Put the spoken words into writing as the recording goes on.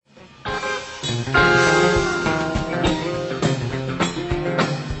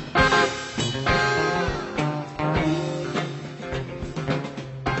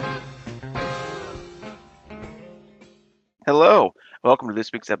Hello, welcome to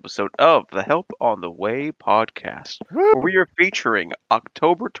this week's episode of the Help on the Way podcast, where we are featuring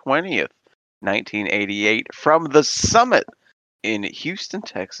October 20th, 1988, from the Summit in Houston,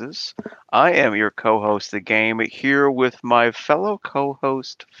 Texas. I am your co-host, The Game, here with my fellow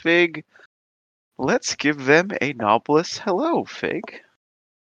co-host, Fig. Let's give them a knobless hello, Fig.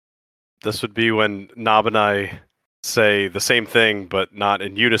 This would be when Knob and I say the same thing, but not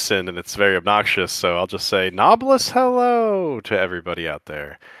in unison, and it's very obnoxious. So I'll just say knobless hello to everybody out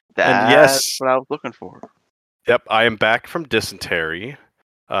there. That's and yes, what I was looking for. Yep, I am back from dysentery.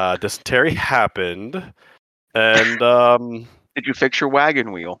 Dysentery happened, and Did you fix your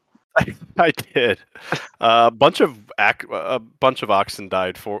wagon wheel? I did. A bunch of oxen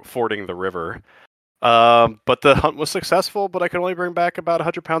died fording the river. But the hunt was successful. But I could only bring back about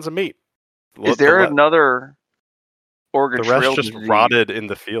 100 pounds of meat. Is there another Oregon Trail Trail just disease? rotted in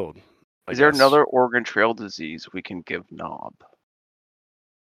the field. Is there another Oregon Trail disease we can give Knob?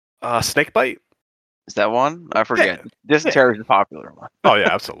 Snake bite? Is that one? I forget. Dysentery is a popular one. Oh yeah,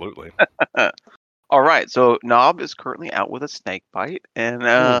 absolutely. All right, so Knob is currently out with a snake bite,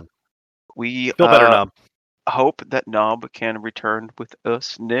 and we feel better, Knob. Hope that Knob can return with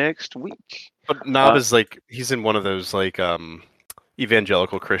us next week. But Knob is he's in one of those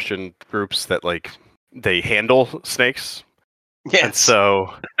evangelical Christian groups that they handle snakes. Yes. And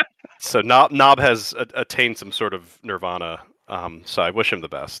so Knob has attained some sort of nirvana. So I wish him the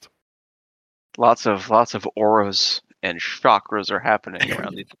best. Lots of auras and chakras are happening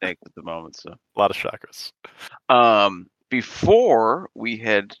around these snakes at the moment. So a lot of chakras. Before we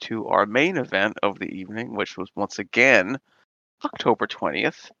head to our main event of the evening, which was once again October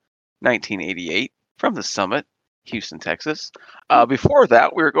 20th, 1988, from the Summit, Houston, Texas. Before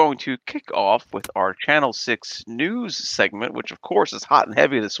that, we're going to kick off with our Channel 6 news segment, which of course is hot and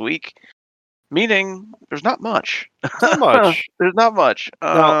heavy this week, meaning there's not much. Not much. There's not much.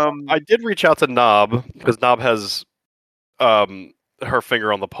 Now, I did reach out to Knob because Knob has her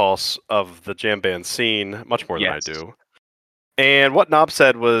finger on the pulse of the jam band scene much more than I do. And what Knob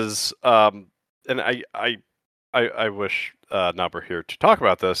said was, and I wish Knob were here to talk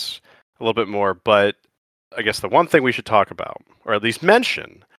about this a little bit more, but I guess the one thing we should talk about, or at least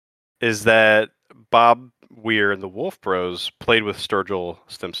mention, is that Bob Weir and the Wolf Bros played with Sturgill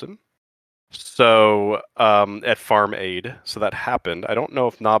Simpson. So at Farm Aid, so that happened. I don't know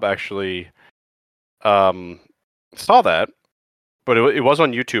if Knob actually saw that, but it was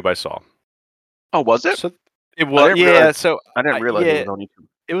on YouTube. I saw. Oh, was it? So it was. Yeah. So I didn't realize it was on YouTube.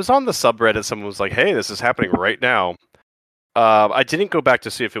 It was on the subreddit. Someone was like, "Hey, this is happening right now." I didn't go back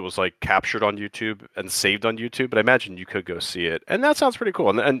to see if it was captured on YouTube and saved on YouTube, but I imagine you could go see it, and that sounds pretty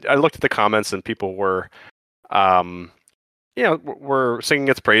cool. And I looked at the comments, and people were, were singing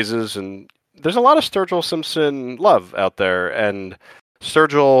its praises, and there's a lot of Sturgill Simpson love out there, and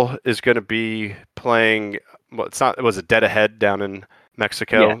Sturgill is going to be playing. Well, it was a Dead Ahead down in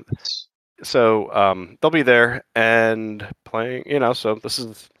Mexico. Yes. So they'll be there and playing. So this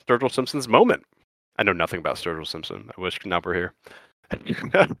is Sturgill Simpson's moment. I know nothing about Sturgill Simpson. I wish Knob were here.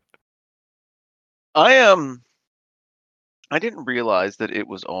 I didn't realize that it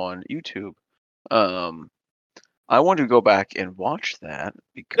was on YouTube. I want to go back and watch that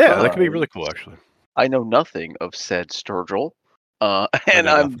because that could be really cool, actually. I know nothing of said Sturgill, and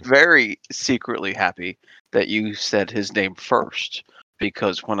I'm very secretly happy that you said his name first,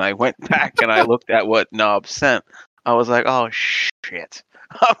 because when I went back and I looked at what Knob sent, I was like, oh shit.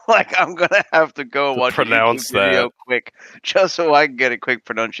 I'm gonna have to go watch a YouTube video quick just so I can get a quick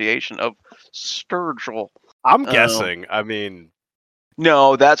pronunciation of Sturgill. I'm guessing. I mean,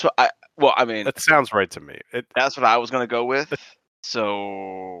 no, that's what that sounds right to me. That's what I was gonna go with.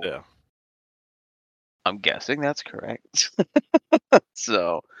 So yeah, I'm guessing that's correct.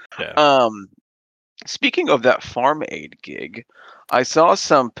 So yeah. Speaking of that Farm Aid gig, I saw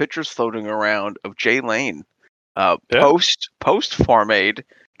some pictures floating around of Jay Lane. Post Farm Aid,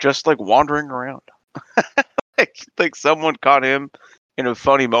 just wandering around, like someone caught him in a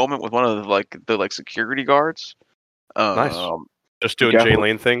funny moment with one of the security guards. Nice, just doing Jay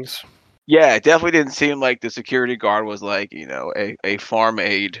Lane things. Yeah, it definitely didn't seem like the security guard was a Farm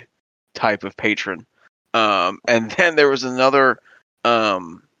Aid type of patron. And then there was another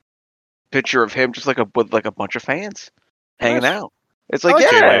picture of him just with a bunch of fans hanging out. It's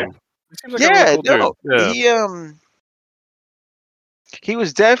he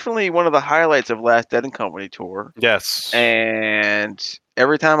was definitely one of the highlights of Last Dead and Company tour. Yes. And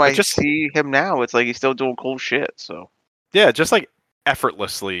every time I see him now, it's like he's still doing cool shit. So yeah, just like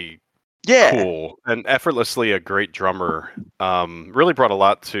effortlessly cool and effortlessly a great drummer. Really brought a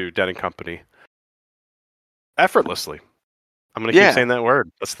lot to Dead and Company. Effortlessly. I'm gonna keep saying that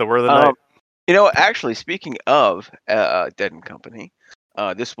word. That's the word of the night. You know, actually, speaking of Dead and Company,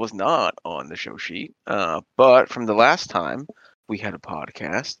 this was not on the show sheet, but from the last time we had a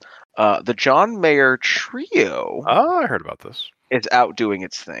podcast, the John Mayer Trio. Oh, I heard about this. Is out doing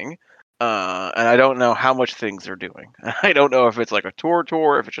its thing, and I don't know how much things they're doing. I don't know if it's like a tour,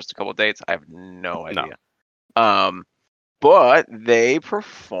 if it's just a couple of dates. I have no idea. No. But they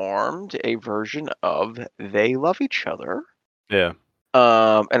performed a version of "They Love Each Other." Yeah.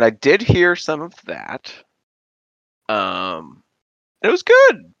 And I did hear some of that. It was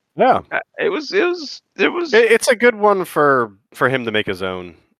good. Yeah. It was. It's a good one for him to make his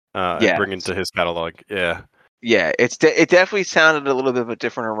own and bring into his catalog. Yeah. Yeah, it definitely sounded a little bit of a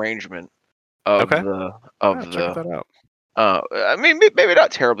different arrangement of check that out. I mean, maybe not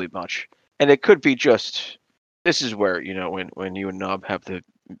terribly much, and it could be just. This is where when you and Nob have the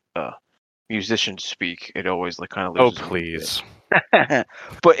musicians speak, it always like kind of loses. Oh please.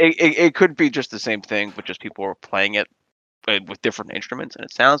 But it could be just the same thing, but just people are playing it with different instruments, and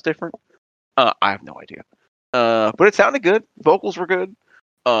it sounds different. I have no idea. But it sounded good. Vocals were good.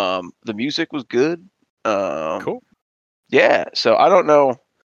 The music was good. Cool. Yeah. So I don't know.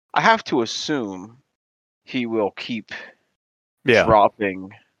 I have to assume he will keep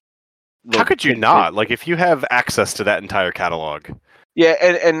dropping. How could you not? Like, if you have access to that entire catalog. Yeah,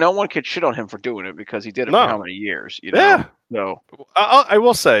 and no one could shit on him for doing it because he did it for how many years? Yeah. No. I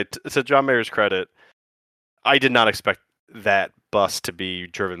will say, to John Mayer's credit, I did not expect that bus to be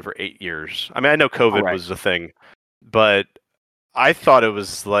driven for 8 years. I mean, I know COVID was a thing, but I thought it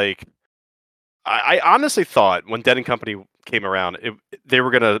was like... I honestly thought when Dead and Company came around, they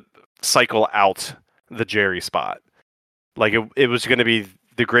were going to cycle out the Jerry spot. Like, it was going to be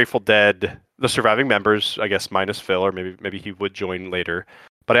the Grateful Dead, the surviving members, I guess, minus Phil, or maybe he would join later.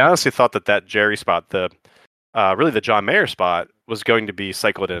 But I honestly thought that Jerry spot, really the John Mayer spot, was going to be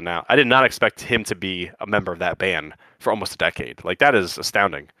cycled in and out. I did not expect him to be a member of that band for almost a decade. Like, that is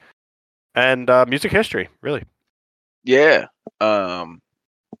astounding. And music history, really. Yeah.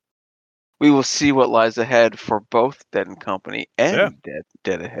 We will see what lies ahead for both Dead and Company and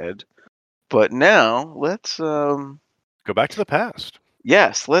Dead Ahead. But now let's go back to the past.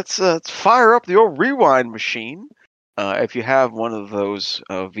 Yes, let's fire up the old rewind machine. If you have one of those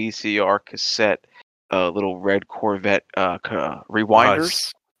VCR cassette little red Corvette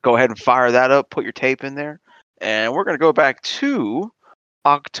rewinders, go ahead and fire that up. Put your tape in there, and we're gonna go back to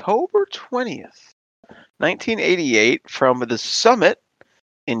October 20th, 1988, from the Summit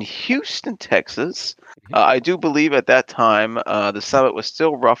in Houston, Texas. I do believe at that time the Summit was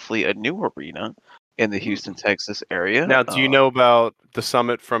still roughly a new arena in the Houston, Texas area. Now, do you know about the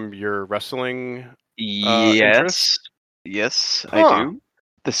Summit from your wrestling interest? Yes, I do.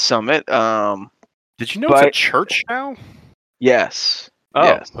 The Summit. Did you know it's a church now? Yes. Oh,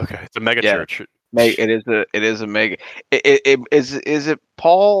 yes. Okay. It's a megachurch. It is a mega. Is it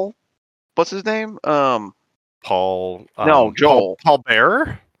Paul? What's his name? Paul. No, Joel. Paul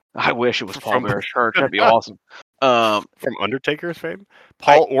Bearer. I wish it was Paul Bearer's church. That'd be awesome. From Undertaker's fame.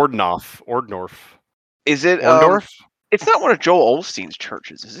 Paul Ordnorf. Is it Orndorff? It's not one of Joel Osteen's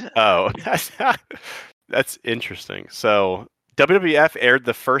churches, is it? Oh, that's interesting. So WWF aired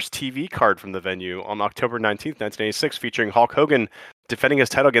the first TV card from the venue on October 19th, 1986, featuring Hulk Hogan defending his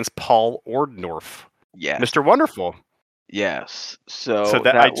title against Paul Ordnorf. Yes. Mr. Wonderful. Yes. So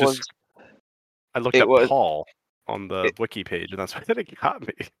that I looked up Paul on the wiki page, and that's why it got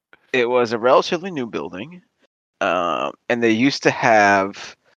me. It was a relatively new building, and they used to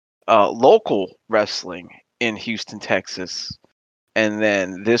have local wrestling in Houston, Texas, and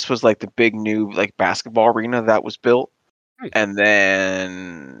then this was like the big new like basketball arena that was built, and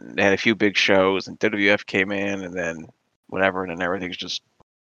then they had a few big shows, and WWF came in, and then whatever, and then everything's just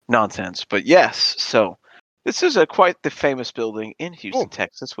nonsense. But yes, so this is quite the famous building in Houston,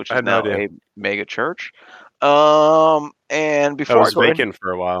 Texas, which is now a mega church. And before I was vacant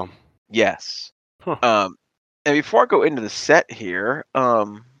for a while. Yes. And before I go into the set here, it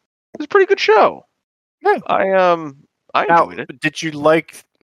was a pretty good show. Yeah. I enjoyed it. Did you like?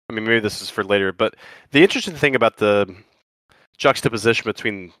 I mean, maybe this is for later, but the interesting thing about the juxtaposition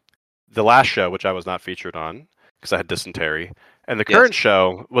between the last show, which I was not featured on because I had dysentery, and the current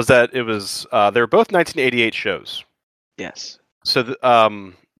show was that it was they were both 1988 shows. Yes. So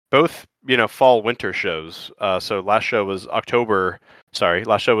both fall winter shows. So last show was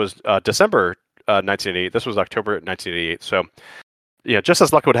December 1988. This was October 1988. So just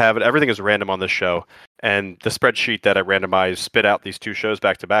as luck would have it, everything is random on this show, and the spreadsheet that I randomized spit out these two shows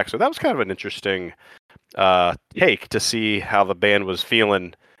back to back. So that was kind of an interesting take to see how the band was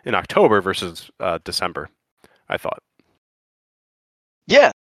feeling in October versus December, I thought.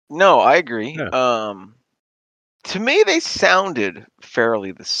 Yeah, no, I agree. Yeah. To me, they sounded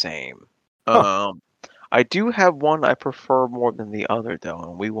fairly the same. Huh. I do have one I prefer more than the other, though,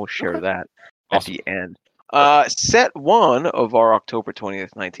 and we will share Okay. that at Awesome. the end. Perfect. Set one of our October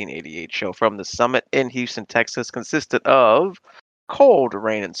 20th, 1988 show from the Summit in Houston, Texas consisted of Cold,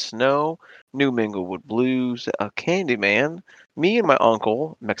 Rain, and Snow, New Minglewood Blues, Candyman, Me and My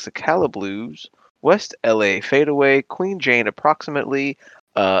Uncle, Mexicali Blues, West L.A. Fadeaway, Queen Jane Approximately,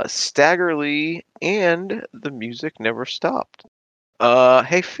 Stagger Lee, and The Music Never Stopped.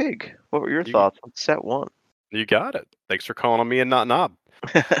 Hey Fig, what were your You thoughts on set one? you got it. Thanks for calling on me and not Knob.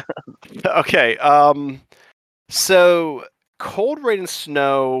 Okay. So Cold, Rain, and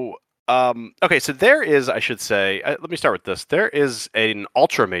Snow. Okay, so there is, I should say, let me start with this. There is an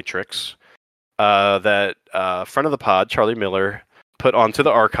Ultra Matrix that friend of the pod, Charlie Miller, put onto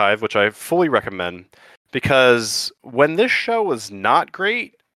the archive, which I fully recommend, because when this show was not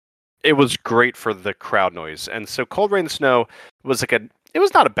great, it was great for the crowd noise. And so Cold, Rain, and Snow was it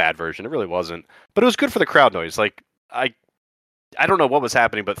was not a bad version, it really wasn't, but it was good for the crowd noise. Like, I don't know what was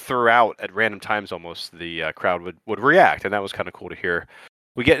happening, but throughout, at random times almost, the crowd would react, and that was kind of cool to hear.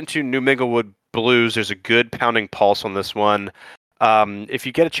 We get into New Minglewood Blues. There's a good pounding pulse on this one. If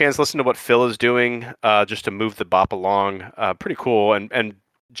you get a chance, listen to what Phil is doing just to move the bop along. Pretty cool. And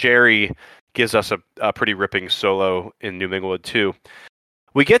Jerry gives us a pretty ripping solo in New Minglewood, too.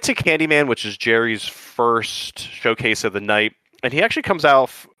 We get to Candyman, which is Jerry's first showcase of the night, and he actually comes out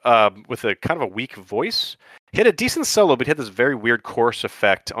with a kind of a weak voice. He had a decent solo, but he had this very weird chorus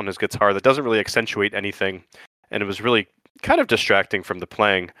effect on his guitar that doesn't really accentuate anything, and it was really kind of distracting from the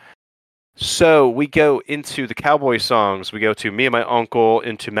playing. So we go into the cowboy songs. We go to Me and My Uncle,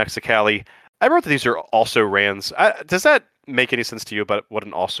 into Mexicali. I wrote that these are also rans. Does that make any sense to you about what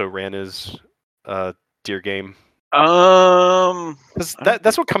an also ran is, dear game? Because I don't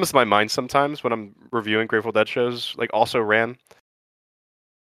that's think what comes to my mind sometimes when I'm reviewing Grateful Dead shows, like also ran.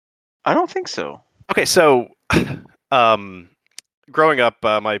 I don't think so. Okay, so um, growing up,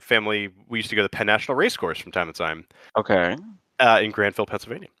 my family, we used to go to the Penn National Racecourse from time to time Okay. in Granville,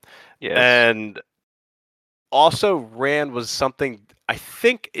 Pennsylvania. Yes. And also ran was something, I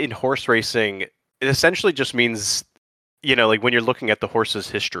think, in horse racing, it essentially just means, like when you're looking at the horse's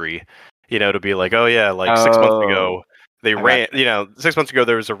history, to be like, oh yeah, like 6 months Oh, ago, they I got ran, you. 6 months ago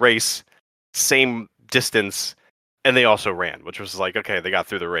there was a race, same distance, and they also ran, which was like, okay, they got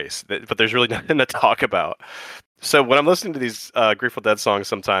through the race, but there's really nothing to talk about. So when I'm listening to these Grateful Dead songs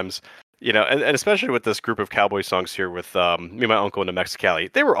sometimes, and especially with this group of cowboy songs here with me, my uncle, and the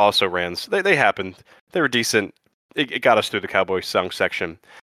Mexicali, they were also rans. They happened. They were decent. It got us through the cowboy song section.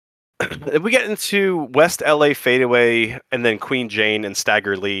 We get into West L.A. Fadeaway, and then Queen Jane and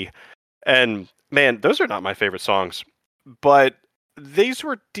Stagger Lee. And man, those are not my favorite songs, but these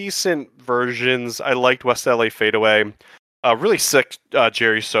were decent versions. I liked West LA Fadeaway. Really sick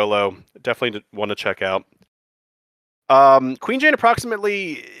Jerry solo. Definitely want to check out. Queen Jane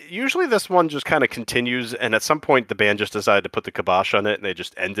Approximately. Usually this one just kind of continues, and at some point the band just decided to put the kibosh on it, and they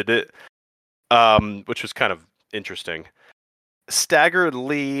just ended it, which was kind of interesting. Stagger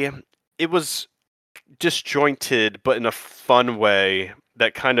Lee. It was disjointed, but in a fun way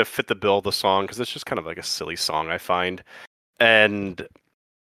that kind of fit the bill of the song because it's just kind of like a silly song, I find. And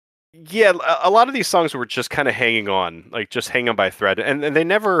yeah, a lot of these songs were just kind of hanging on, like just hanging on by a thread, and they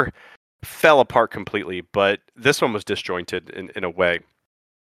never fell apart completely. But this one was disjointed in a way.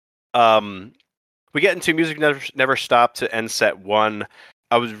 We get into Music Never Stopped to end set one.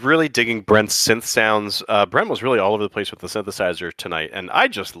 I was really digging Brent's synth sounds. Brent was really all over the place with the synthesizer tonight, and I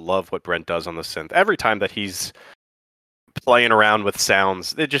just love what Brent does on the synth. Every time that he's playing around with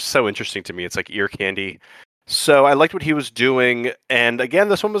sounds, they're just so interesting to me. It's like ear candy. So I liked what he was doing, and again,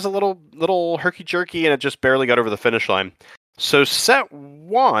 this one was a little herky jerky, and it just barely got over the finish line. So set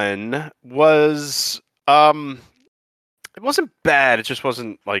one was it wasn't bad. It just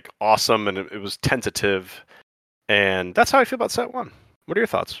wasn't like awesome, and it was tentative. And that's how I feel about set one. What are your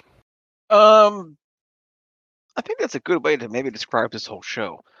thoughts? Um, I think that's a good way to maybe describe this whole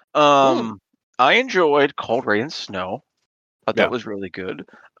show. Mm, I enjoyed Cold Rain and Snow. Thought that yeah. was really good.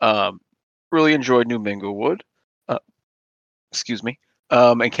 Um, really enjoyed New Minglewood. Uh, excuse me.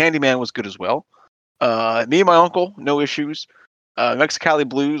 And Candyman was good as well. Me and My Uncle, no issues. Mexicali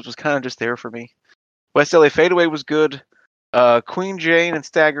Blues was kind of just there for me. West LA Fadeaway was good. Queen Jane and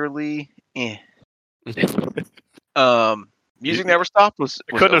Stagger Lee, eh. Um, Music Never Stopped was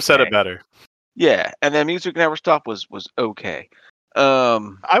couldn't have said okay. it better. Yeah, and then Music Never Stopped was okay.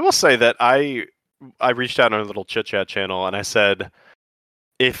 I will say that I reached out on a little chit chat channel and I said,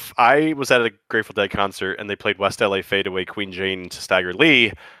 if I was at a Grateful Dead concert and they played West L.A. Fadeaway Queen Jane to Stagger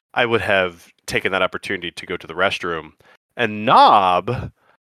Lee, I would have taken that opportunity to go to the restroom. And Knob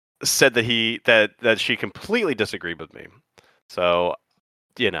said that she completely disagreed with me. So,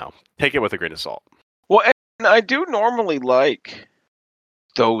 take it with a grain of salt. Well, and I do normally like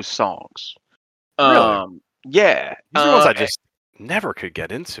those songs. Really? Yeah. These are ones I just never could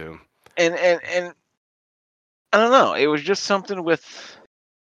get into. And I don't know. It was just something with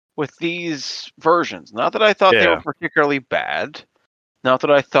these versions. Not that I thought they were particularly bad. Not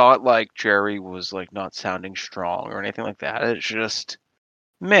that I thought like Jerry was like not sounding strong or anything like that. It's just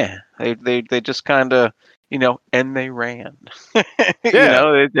meh. They just kind of and they ran. They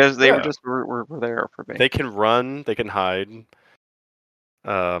were just were there for me. They can run. They can hide.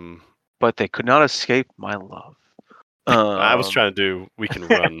 But they could not escape my love. I was trying to do "We Can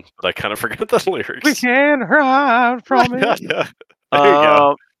Run," but I kind of forgot the lyrics. We can run from it. Yeah. There you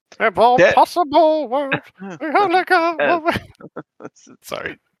go. All possible words.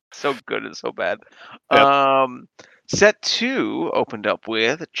 Sorry. So good and so bad. Yep. Set 2 opened up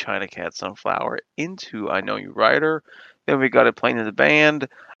with China Cat Sunflower into I Know You Rider. Then we got it playing in the band.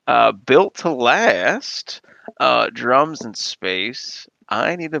 Built to Last. Drums in Space.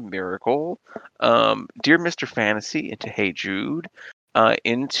 I Need a Miracle. Dear Mr. Fantasy into Hey Jude.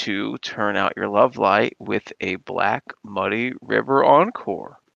 Into Turn Out Your Love Light with a Black Muddy River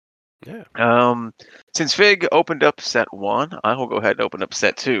encore. Yeah. Since Fig opened up set 1, I will go ahead and open up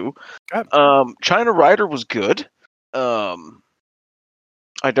set 2. Okay. China Rider was good.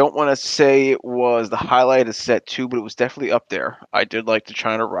 I don't want to say it was the highlight of set 2, but it was definitely up there. I did like the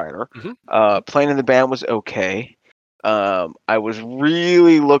China Rider. Mm-hmm. Playing in the band was okay. I was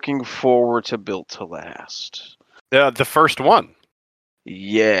really looking forward to Built to Last. The first one.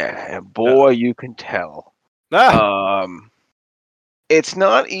 Yeah, and boy, you can tell. It's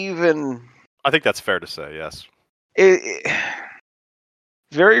not even. I think that's fair to say. Yes.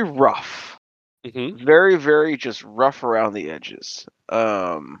 Very rough. Mm-hmm. Very, very just rough around the edges.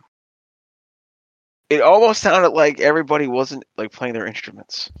 It almost sounded like everybody wasn't like playing their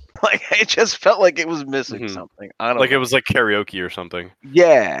instruments. Like it just felt like it was missing something. I don't know. It was like karaoke or something.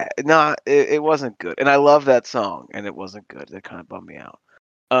 Yeah, it wasn't good. And I love that song, and it wasn't good. It kind of bummed me out.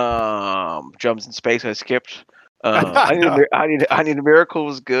 Drums in Space I skipped. I Need a Miracle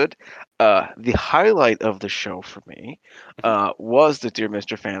was good. The highlight of the show for me was the Dear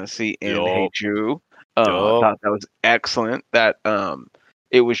Mr. Fantasy in Hey Jude. Thought that was excellent. That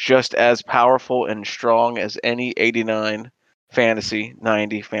it was just as powerful and strong as any 89 fantasy.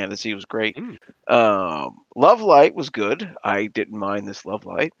 90 fantasy was great. Love Light was good. I didn't mind this Love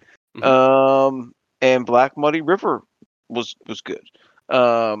Light. And Black Muddy River was good.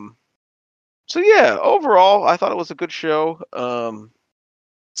 So yeah, overall, I thought it was a good show.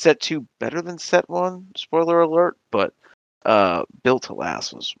 Set 2 better than set 1. Spoiler alert, but Built to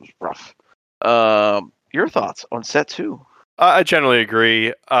Last was rough. Your thoughts on set 2? I generally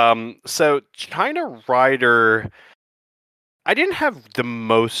agree. So China Rider, I didn't have the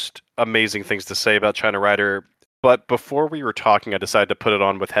most amazing things to say about China Rider, but before we were talking, I decided to put it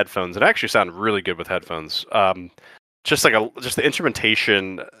on with headphones. It actually sounded really good with headphones. Just the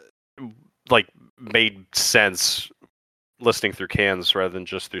instrumentation like made sense listening through cans rather than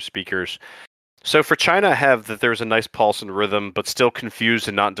just through speakers. So for China, I have that there's a nice pulse and rhythm, but still confused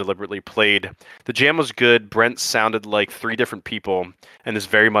and not deliberately played. The jam was good. Brent sounded like 3 different people and is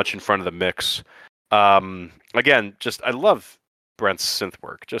very much in front of the mix. Again, I love Brent's synth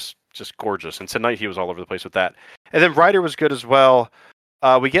work. Just gorgeous. And tonight he was all over the place with that. And then Ryder was good as well.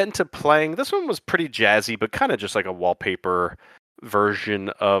 We get into playing. This one was pretty jazzy, but kind of just like a wallpaper version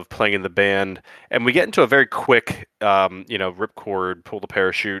of playing in the band. And we get into a very quick, ripcord, pull the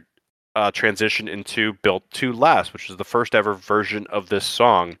parachute transition into Built to Last, which is the first ever version of this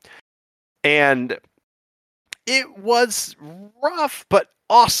song. And it was rough, but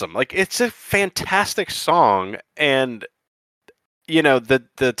awesome. Like, it's a fantastic song. And,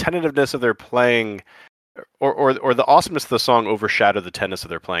 the tentativeness of their playing or the awesomeness of the song overshadowed the tenderness of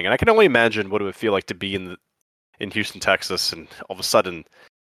their playing. And I can only imagine what it would feel like to be in Houston, Texas, and all of a sudden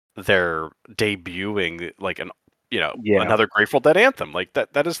they're debuting like another Grateful Dead anthem. Like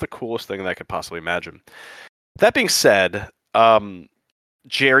that is the coolest thing that I could possibly imagine. That being said,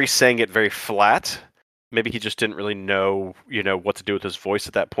 Jerry sang it very flat. Maybe he just didn't really know, what to do with his voice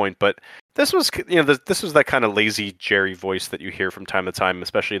at that point. But this was, this was that kind of lazy Jerry voice that you hear from time to time,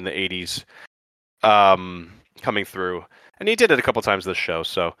 especially in the 80s, coming through. and he did it a couple times this show.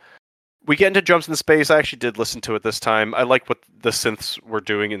 So we get into Drums in Space. I actually did listen to it this time. I like what the synths were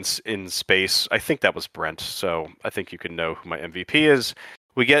doing in space. I think that was Brent, so I think you can know who my MVP is.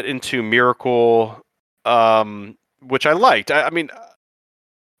 We get into Miracle, which I liked. I mean,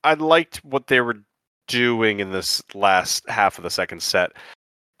 I liked what they were doing in this last half of the second set.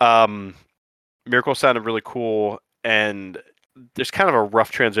 Miracle sounded really cool, and there's kind of a rough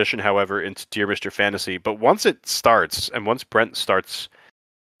transition, however, into Dear Mr. Fantasy. But once it starts, and once Brent starts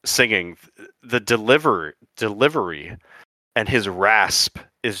singing, the delivery and his rasp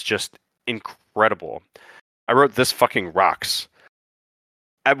is just incredible. I wrote "This fucking rocks."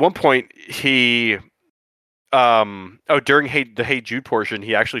 At one point, he during the Hey Jude portion,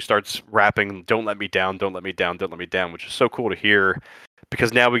 he actually starts rapping "Don't Let Me Down, Don't Let Me Down, Don't Let Me Down," which is so cool to hear,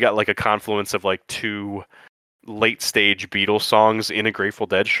 because now we got like a confluence of like two late stage Beatles songs in a Grateful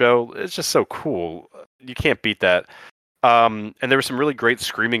Dead show. It's just so cool. You can't beat that. And there was some really great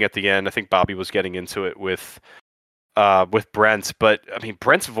screaming at the end. I think Bobby was getting into it with Brent, but I mean,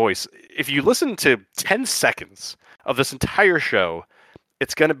 Brent's voice, if you listen to 10 seconds of this entire show,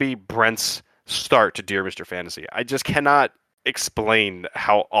 it's going to be Brent's start to Dear Mr. Fantasy. I just cannot explain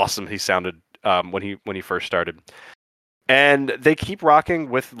how awesome he sounded when he first started. And they keep rocking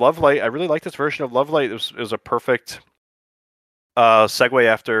with Love Light. I really like this version of Love Light. It was a perfect segue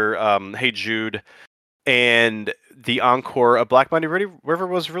after Hey Jude. And the encore of Black Mighty River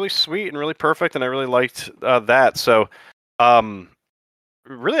was really sweet and really perfect, and I really liked that. So,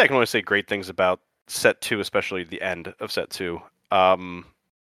 really, I can only say great things about set 2, especially the end of set 2. And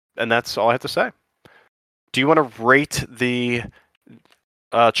that's all I have to say. Do you want to rate the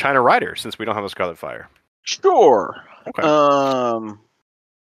China Rider, since we don't have a Scarlet Fire? Sure. Okay. I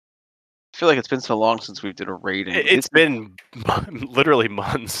feel like it's been so long since we did a rating. It's been literally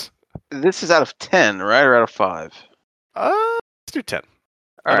months. This is out of 10, right, or out of 5? Let's do 10.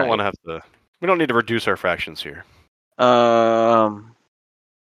 I don't want to have to. We don't need to reduce our fractions here.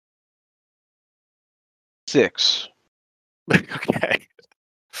 6. Okay.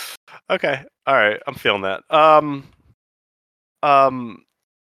 Okay. All right. I'm feeling that. I'll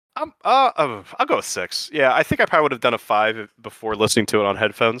go with 6. Yeah, I think I probably would have done a 5 before listening to it on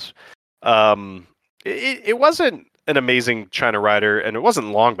headphones. It wasn't an amazing China Rider, and it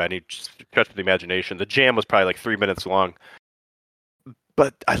wasn't long by any stretch of the imagination. The jam was probably like 3 minutes long.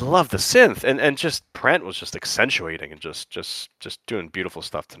 But I love the synth, and just Brent was just accentuating and just doing beautiful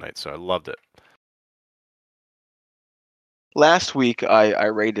stuff tonight. So I loved it. Last week I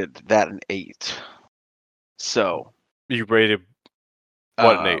rated that an 8. So you rated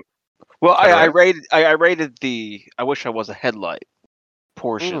what an 8? Well, I rated the I Wish I Was a Headlight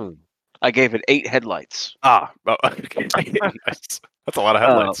portion. I gave it 8 headlights. Okay. Nice. That's a lot of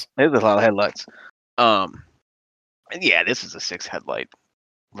headlights. There's a lot of headlights. And yeah, this is a 6 headlight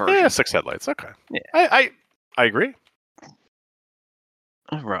version. Yeah, 6 headlights. Okay. Yeah. I agree.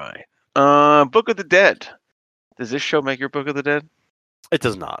 All right. Book of the Dead. Does this show make your Book of the Dead? It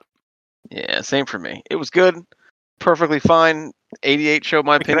does not. Yeah, same for me. It was good. Perfectly fine. 88 show,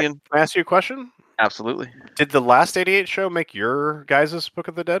 my opinion. Can I ask you a question? Absolutely. Did the last 88 show make your guys' Book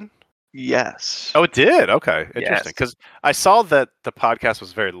of the Dead? Yes. Oh, it did? Okay. Interesting. Because I saw that the podcast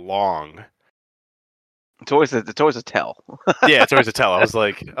was very long. It's always a tell. Yeah, it's always a tell. I was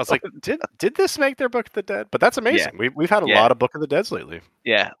like, did this make their Book of the Dead? But that's amazing. Yeah. We've had a lot of Book of the Deads lately.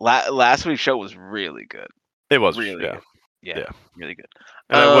 Yeah. Last week's show was really good. It was really good. Yeah. Really good.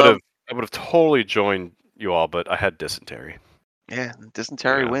 And I would have totally joined you all, but I had dysentery. Yeah,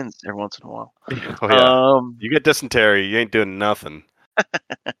 dysentery wins every once in a while. Oh yeah. You get dysentery, you ain't doing nothing.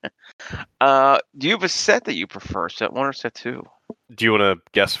 Do you have a set that you prefer, set 1 or set 2? Do you want to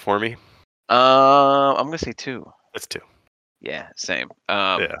guess for me? I'm gonna say 2. It's 2. Yeah, same.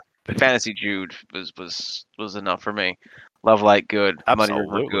 Fantasy Jude was enough for me. Love Light good. Absolutely.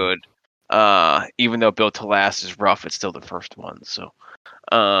 Money River good. Even though Built to Last is rough, it's still the first one. So,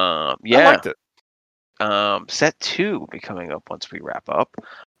 I liked it. Set 2 will be coming up once we wrap up.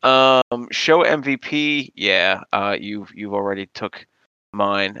 Show MVP, you've already took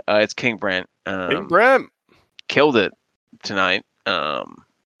mine. It's King Brent. King Brent killed it tonight,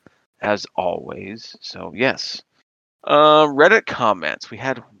 as always. So yes. Reddit comments. We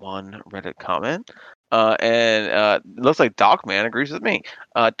had one Reddit comment. And it looks like Docman agrees with me.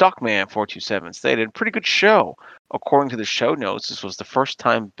 Docman427 stated, pretty good show. According to the show notes, this was the first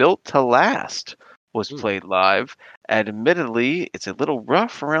time Built to Last was played live. Admittedly, it's a little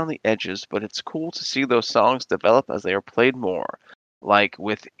rough around the edges, but it's cool to see those songs develop as they are played more. Like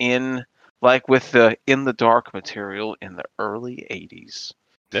with the In the Dark material in the early 80s.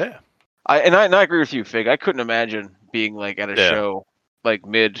 Yeah. I agree with you, Fig. I couldn't imagine being like at a show like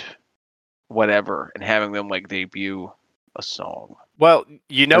mid whatever and having them like debut a song. Well,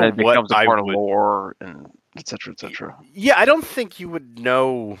 you know and it what becomes a I part of would. lore and etc. etc. Yeah, I don't think you would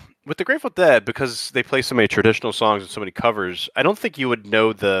know with the Grateful Dead because they play so many traditional songs and so many covers. I don't think you would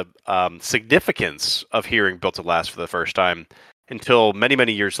know the significance of hearing "Built to Last" for the first time until many,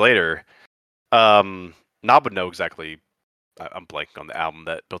 many years later. Nob would know exactly. I'm blanking on the album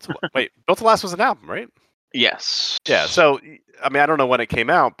that Built to wait. Built to Last was an album, right? Yes. Yeah. So I mean, I don't know when it came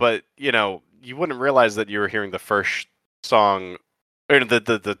out, but you wouldn't realize that you were hearing the first song, or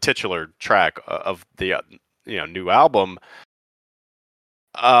the titular track of the new album.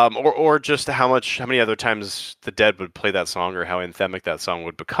 Or just how many other times the Dead would play that song, or how anthemic that song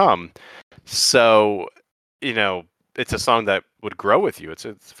would become. So, it's a song that would grow with you. It's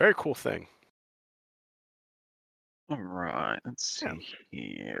a very cool thing. All right, let's see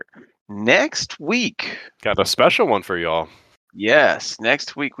here. Next week, got a special one for y'all. Yes,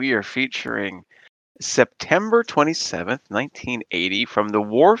 next week we are featuring September 27th, 1980, from the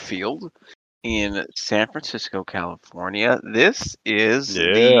Warfield in San Francisco, California. This is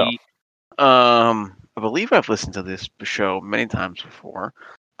I believe I've listened to this show many times before.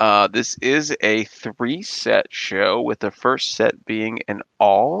 This is a 3-set show, with the first set being an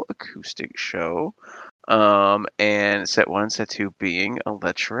all acoustic show, and set 1 and set 2 being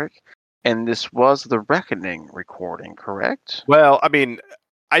electric. And this was the Reckoning recording, correct? Well, I mean,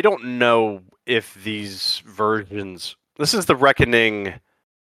 I don't know if these versions. This is the Reckoning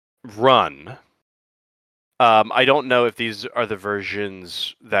run. I don't know if these are the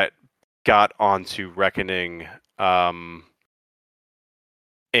versions that got onto Reckoning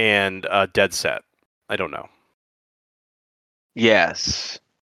and Dead Set. I don't know. Yes,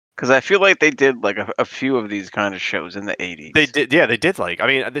 because I feel like they did like a few of these kind of shows in the 80s. They did, yeah. They did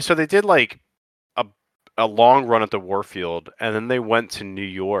so they did like a long run at the Warfield, and then they went to New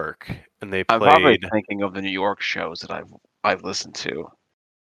York and they I'm probably played. thinking of the New York shows that I've listened to.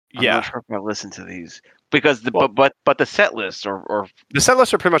 I'm Yeah, not sure if I listened to these because Well- but the set list or the set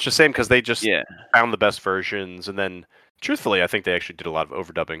lists are pretty much the same because they just yeah. found the best versions, and then truthfully, I think they actually did a lot of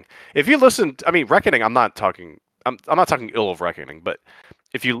overdubbing. If you listen, I mean, Reckoning. I'm not talking ill of Reckoning, but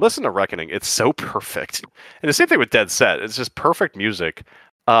if you listen to Reckoning, it's so perfect. And the same thing with Dead Set. It's just perfect music.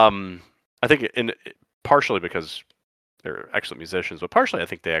 I think partially because they're excellent musicians, but partially I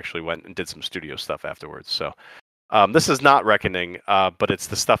think they actually went and did some studio stuff afterwards. So this is not Reckoning, but it's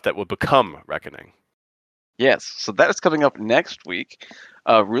the stuff that would become Reckoning. Yes, so that is coming up next week.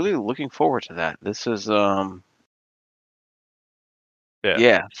 Really looking forward to that. This is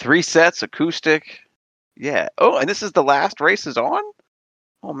yeah, 3 sets acoustic. Yeah. Oh, and this is the last races on?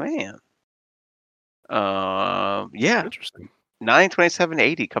 Oh man. Yeah. Interesting.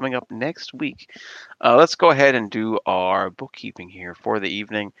 9/27/80 coming up next week. Let's go ahead and do our bookkeeping here for the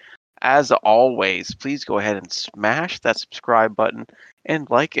evening. As always, please go ahead and smash that subscribe button and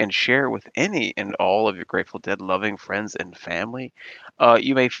like and share with any and all of your Grateful Dead loving friends and family.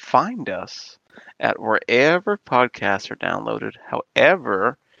 You may find us at wherever podcasts are downloaded.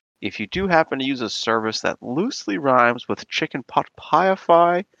 However, if you do happen to use a service that loosely rhymes with chicken pot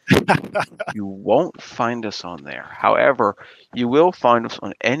pie-fi, you won't find us on there. However, you will find us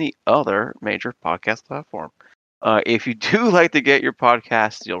on any other major podcast platform. If you do like to get your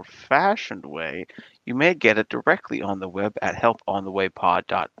podcast the old-fashioned way, you may get it directly on the web at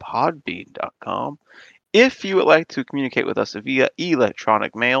helponthewaypod.podbean.com. If you would like to communicate with us via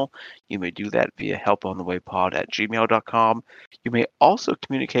electronic mail, you may do that via helponthewaypod@gmail.com. You may also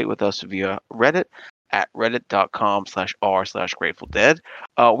communicate with us via Reddit at reddit.com/r/Grateful Dead.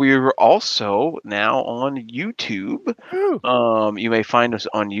 We are also now on YouTube. You may find us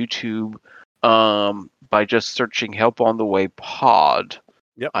on YouTube by just searching Help on the Way Pod.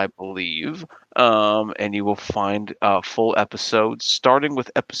 Yep. I believe. And you will find full episodes, starting with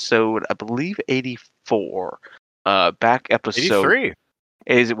episode, I believe, 84. Back episode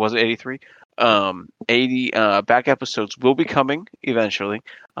 83. Was it 83? 80 back episodes will be coming eventually,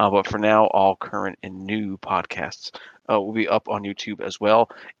 but for now, all current and new podcasts will be up on YouTube as well.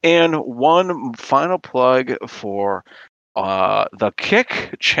 And one final plug for the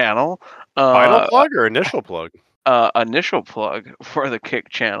Kick channel. Final plug or initial plug? Initial plug for the Kick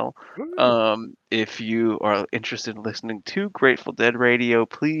channel. If you are interested in listening to Grateful Dead Radio,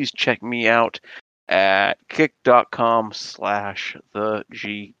 please check me out at kick.com/the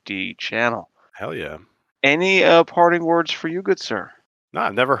GD channel. Hell yeah. Any parting words for you, good sir? No,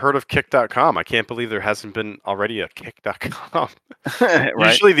 I've never heard of kick.com. I can't believe there hasn't been already a kick.com. Right?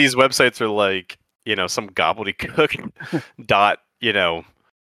 Usually these websites are like, some gobbledygook dot,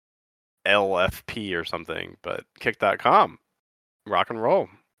 LFP or something, but kick.com. Rock and roll.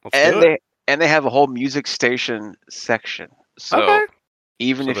 Let's And do it. they have a whole music station section. So Okay.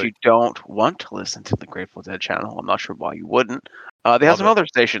 even if you don't want to listen to the Grateful Dead channel, I'm not sure why you wouldn't. They have some other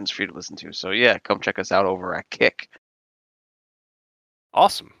stations for you to listen to. So yeah, come check us out over at Kick.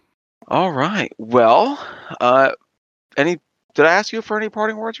 Awesome. All right. Well, did I ask you for any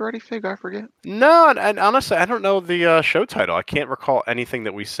parting words already, Fig? I forget. No, and honestly, I don't know the show title. I can't recall anything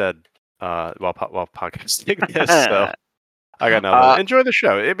that we said while podcasting this. So I got nothing. Enjoy the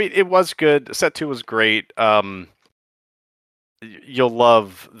show. I mean, it was good. Set 2 was great. You'll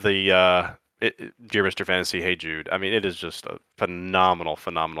love the Dear Mr. Fantasy, Hey Jude. I mean, it is just a phenomenal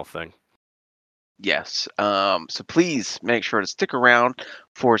thing. Yes. So please make sure to stick around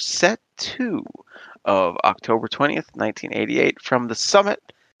for set 2 of October 20th, 1988 from the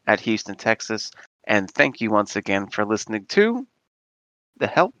Summit at Houston, Texas. And thank you once again for listening to The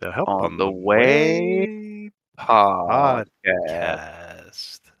Help on the Way podcast.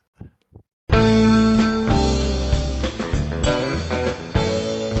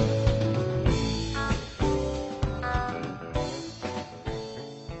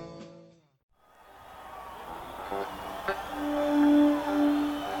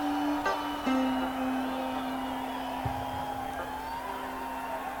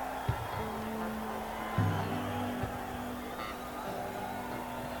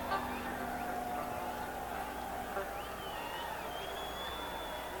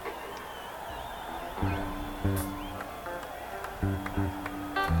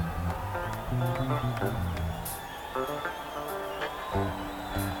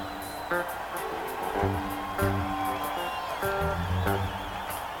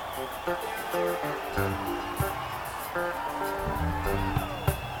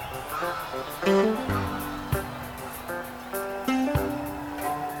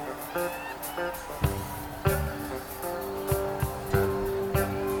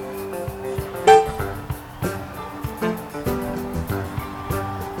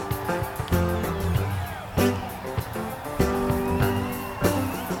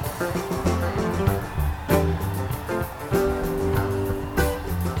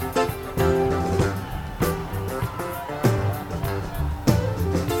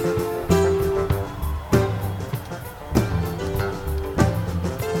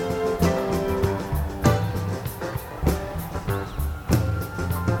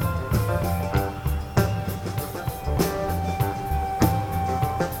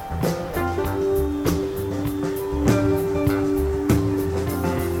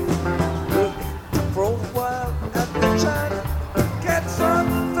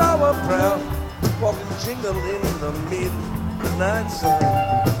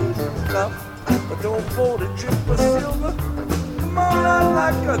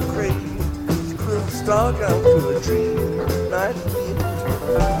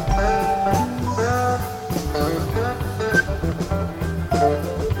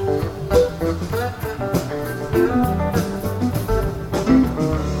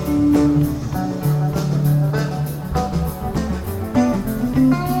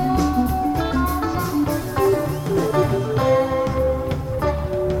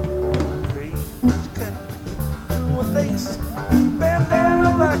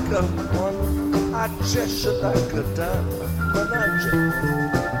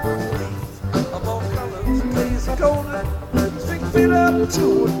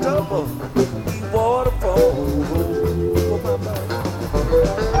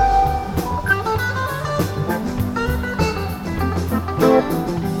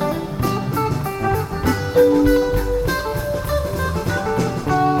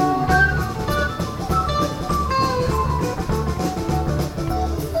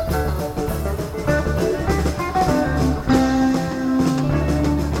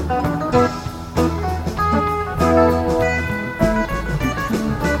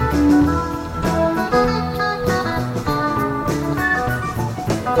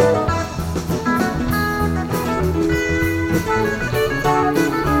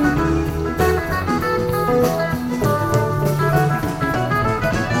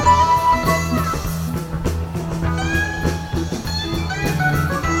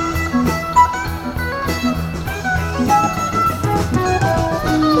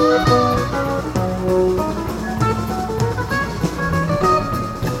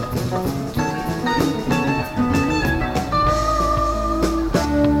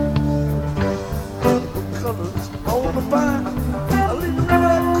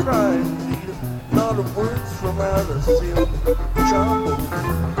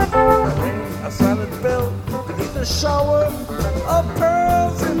 A silent bell beneath a shower of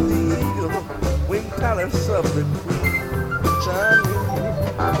pearls in the eagle. kind of something Chinese.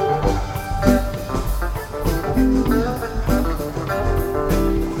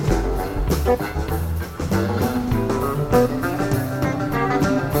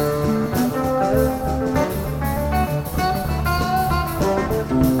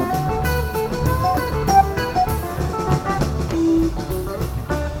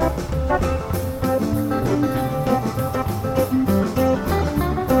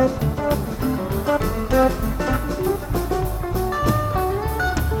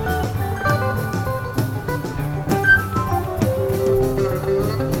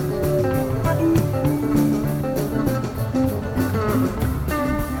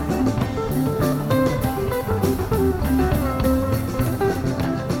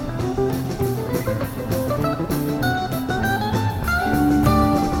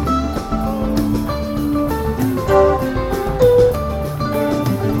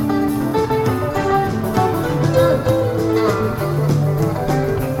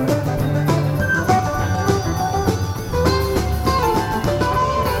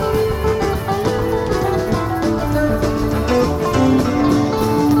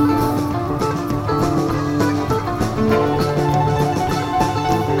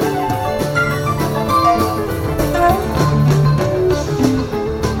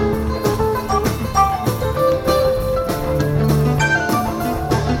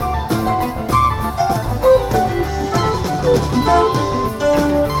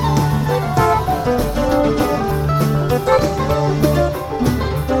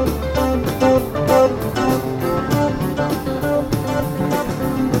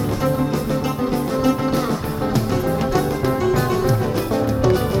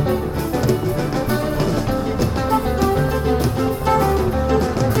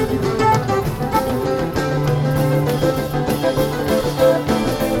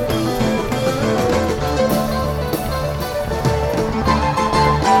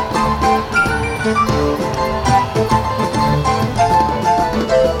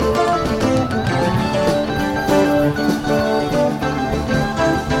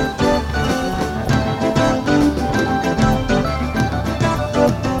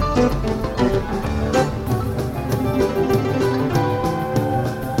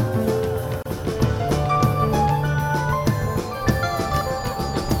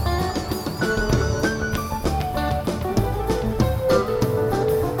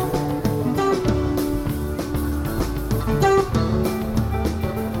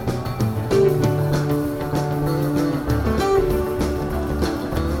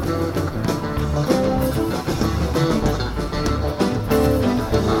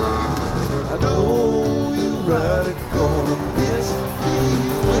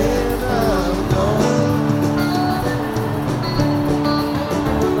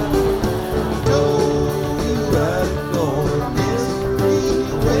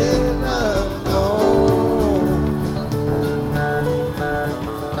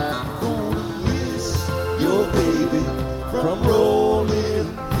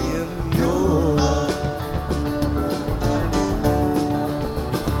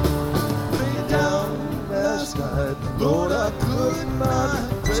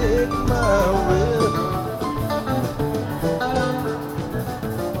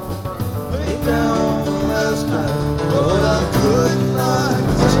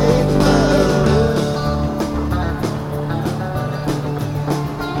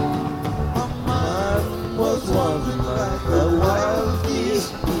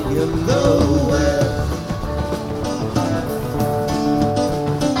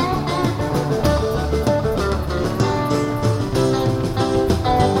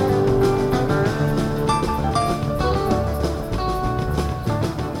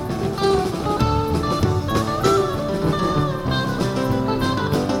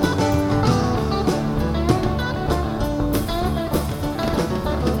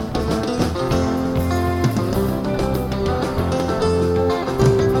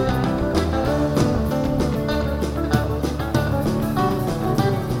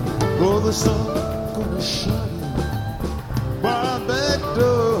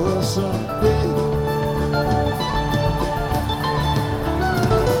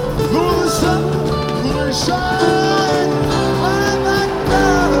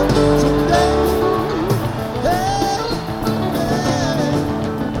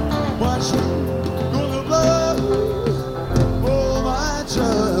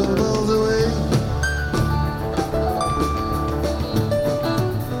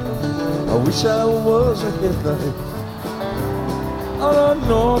 Wish I was a headlight on a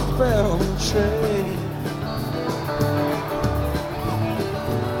northbound train.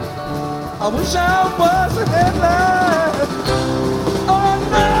 I wish I was a headline on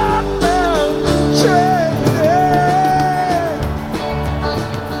that train.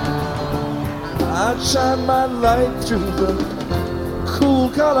 I'd shine my light through the cool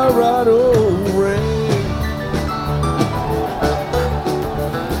Colorado rain.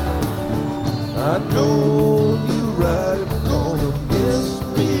 I know you right, gonna miss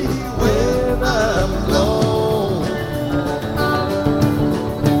me when I'm gone.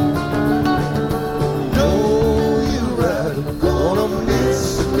 Know you right, gonna miss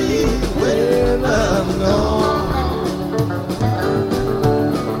me when I'm gone.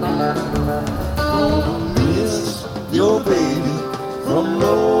 Gonna miss your baby from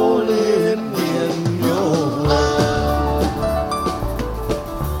rolling in your arms.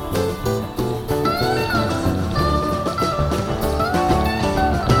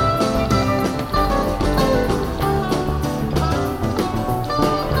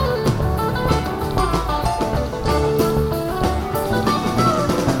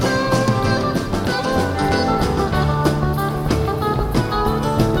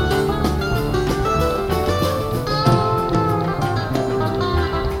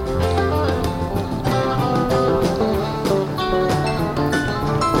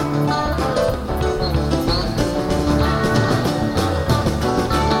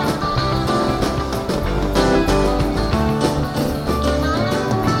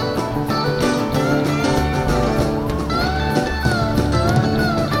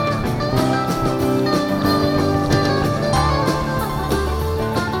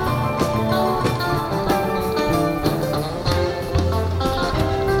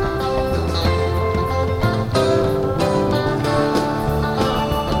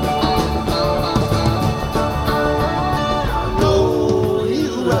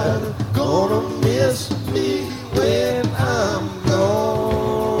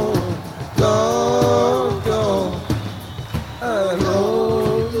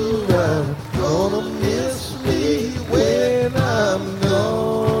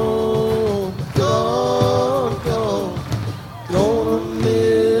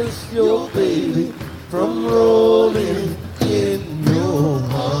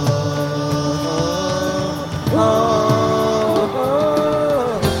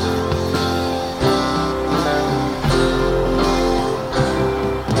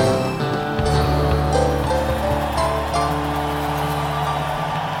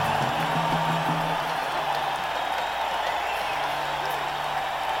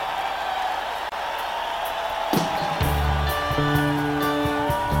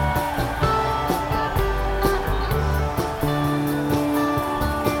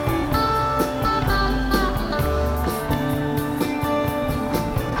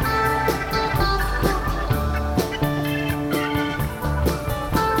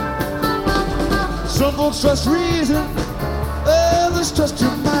 Some folks trust reason, others trust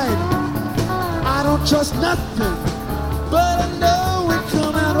your mind. I don't trust nothing, but I know it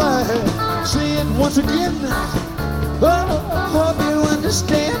come out right. Say it once again, oh, I hope you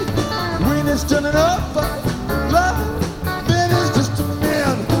understand. When it's done it up, love, then it's just a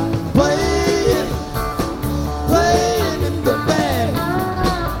man playing in the band.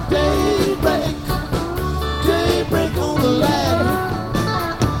 Daybreak on the ladder.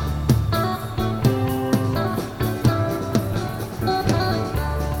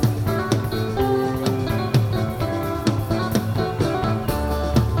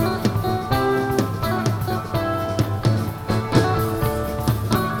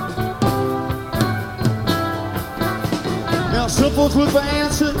 Some folks look for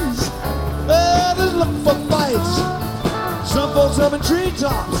answers, others look for fights. Some folks up in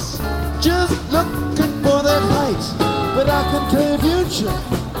treetops, just looking for their heights. But I can tell your future,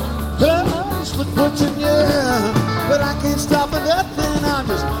 just look what's in your hand. But I can't stop for nothing, I'm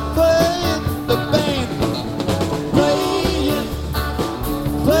just playing the band.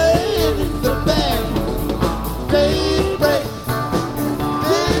 Playing in the band. Daybreak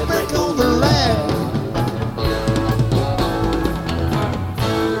on the land.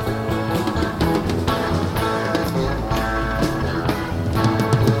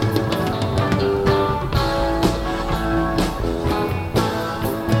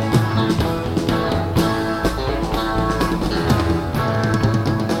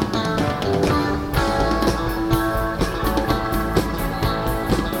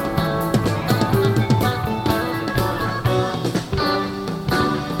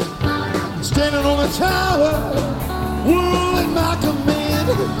 Tower, rule at my command.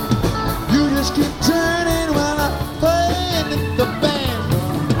 You just keep turning while I play in the band.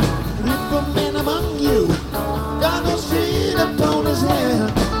 If a man among you got no seed upon his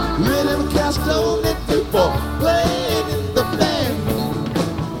hand, let him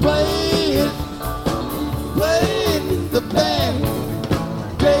playing, playing the band.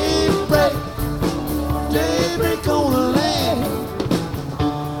 Daybreak, daybreak on the land.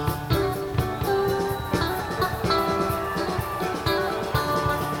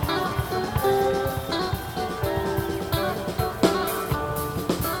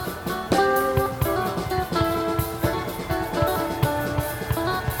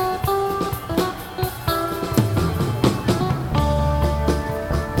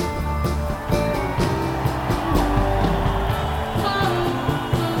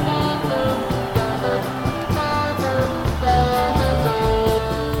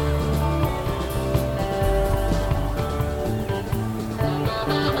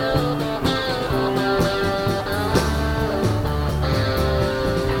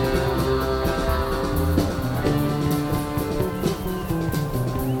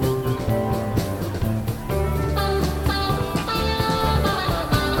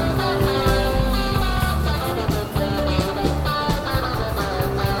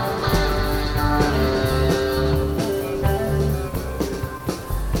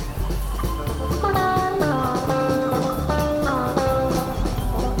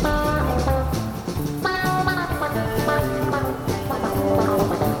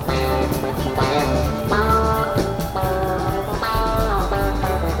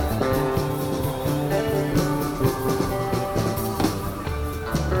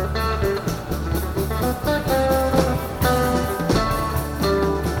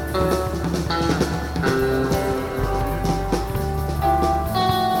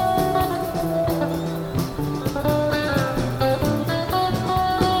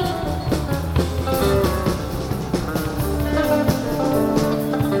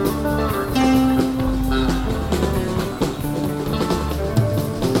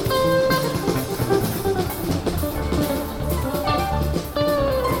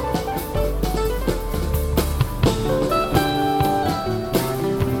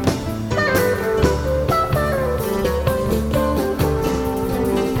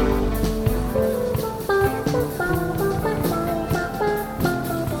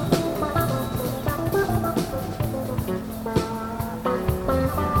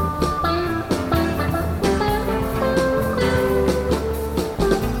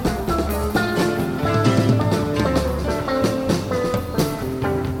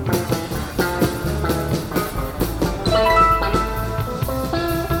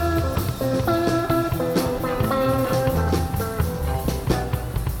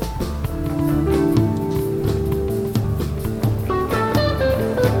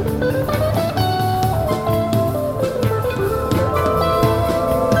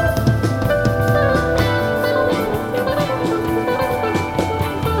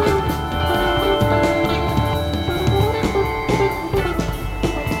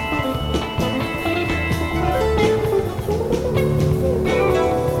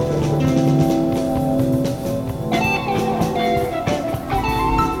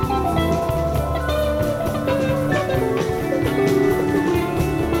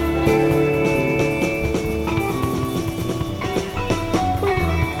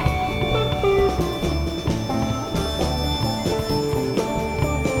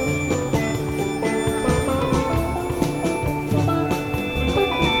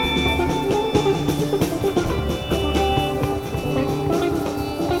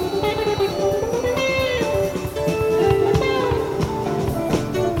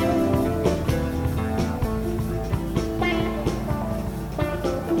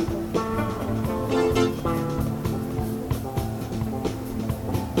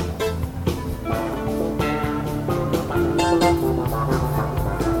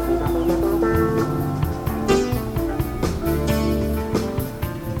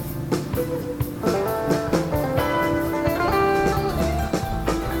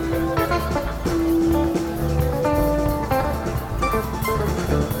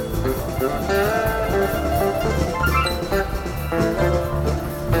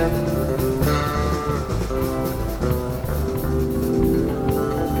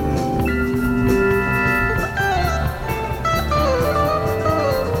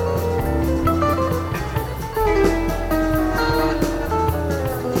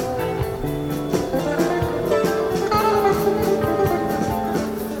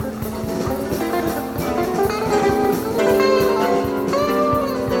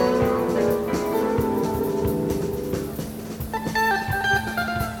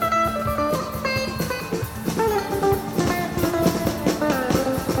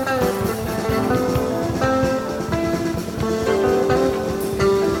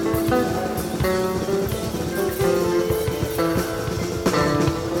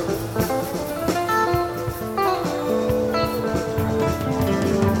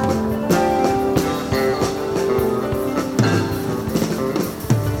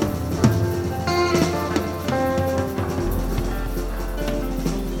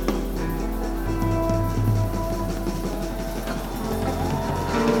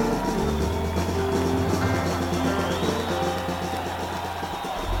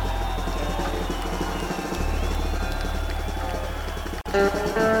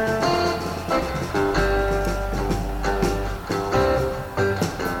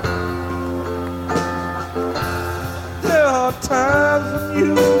 There are times when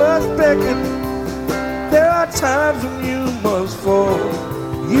you must beckon. There are times when you must fall.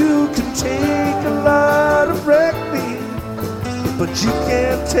 You can take a lot of reckoning, but you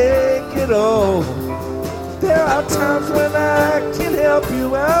can't take it all. There are times when I can help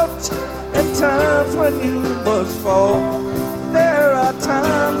you out, and times when you must fall. There are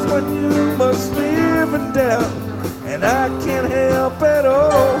times when you must live in doubt, and I can't help at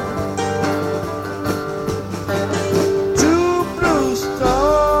all. Two blue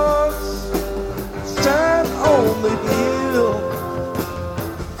stars shine on the hill.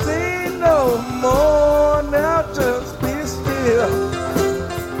 Say no more, now just be still.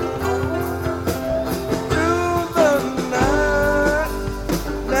 Through the night,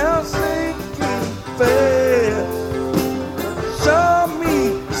 now sinking fast. Show me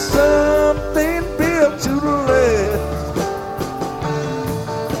something built to last.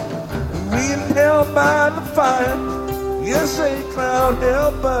 Being held by the fire, yes, a cloud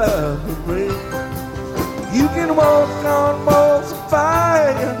held by the rain. You can walk on walls of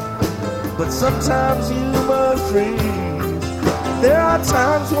fire, but sometimes you must freeze. There are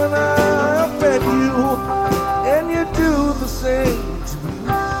times when I offend you, and you do the same to me.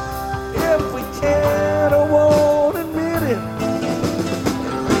 If we can't or won't admit it,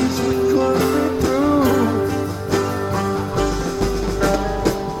 at least we could be through.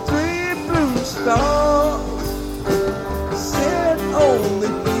 Three blue stars set on the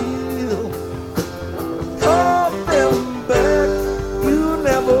hill. Call them back, you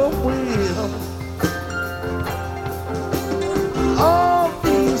never will. All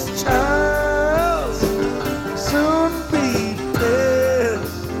these trials soon be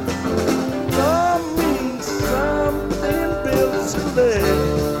past. Love means something built to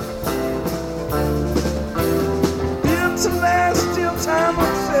last. Built to last till time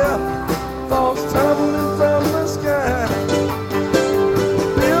itself falls tumbling from the sky.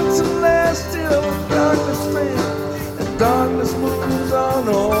 Built to last till darkness fades and darkness moves on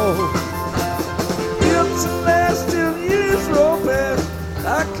over. Built to last till years roll past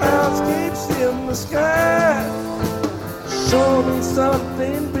like cloudscapes in the sky. Show me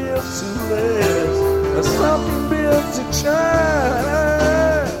something built to last, or something built to shine.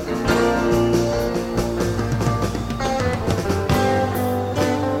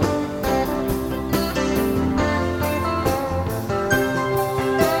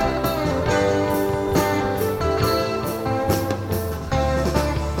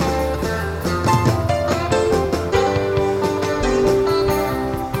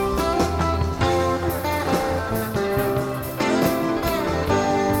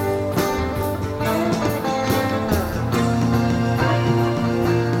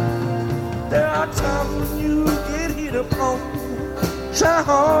 There are times when you get hit upon. Try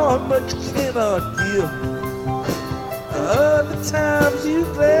hard, but you cannot give. Other times you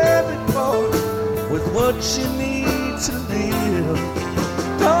gladly part with what you need to live.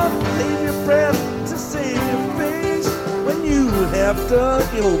 Don't leave your breath to save your face when you have done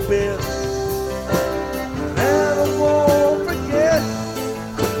your best. And I won't forget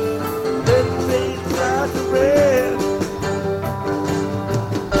that things like the rest.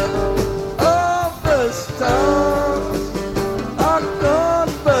 All the stars are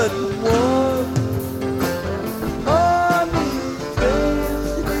gone but one. On these days,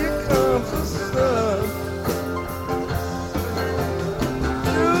 here comes the sun.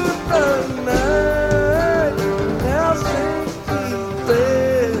 Through the night, now sinking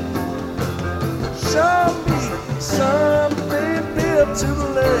fast.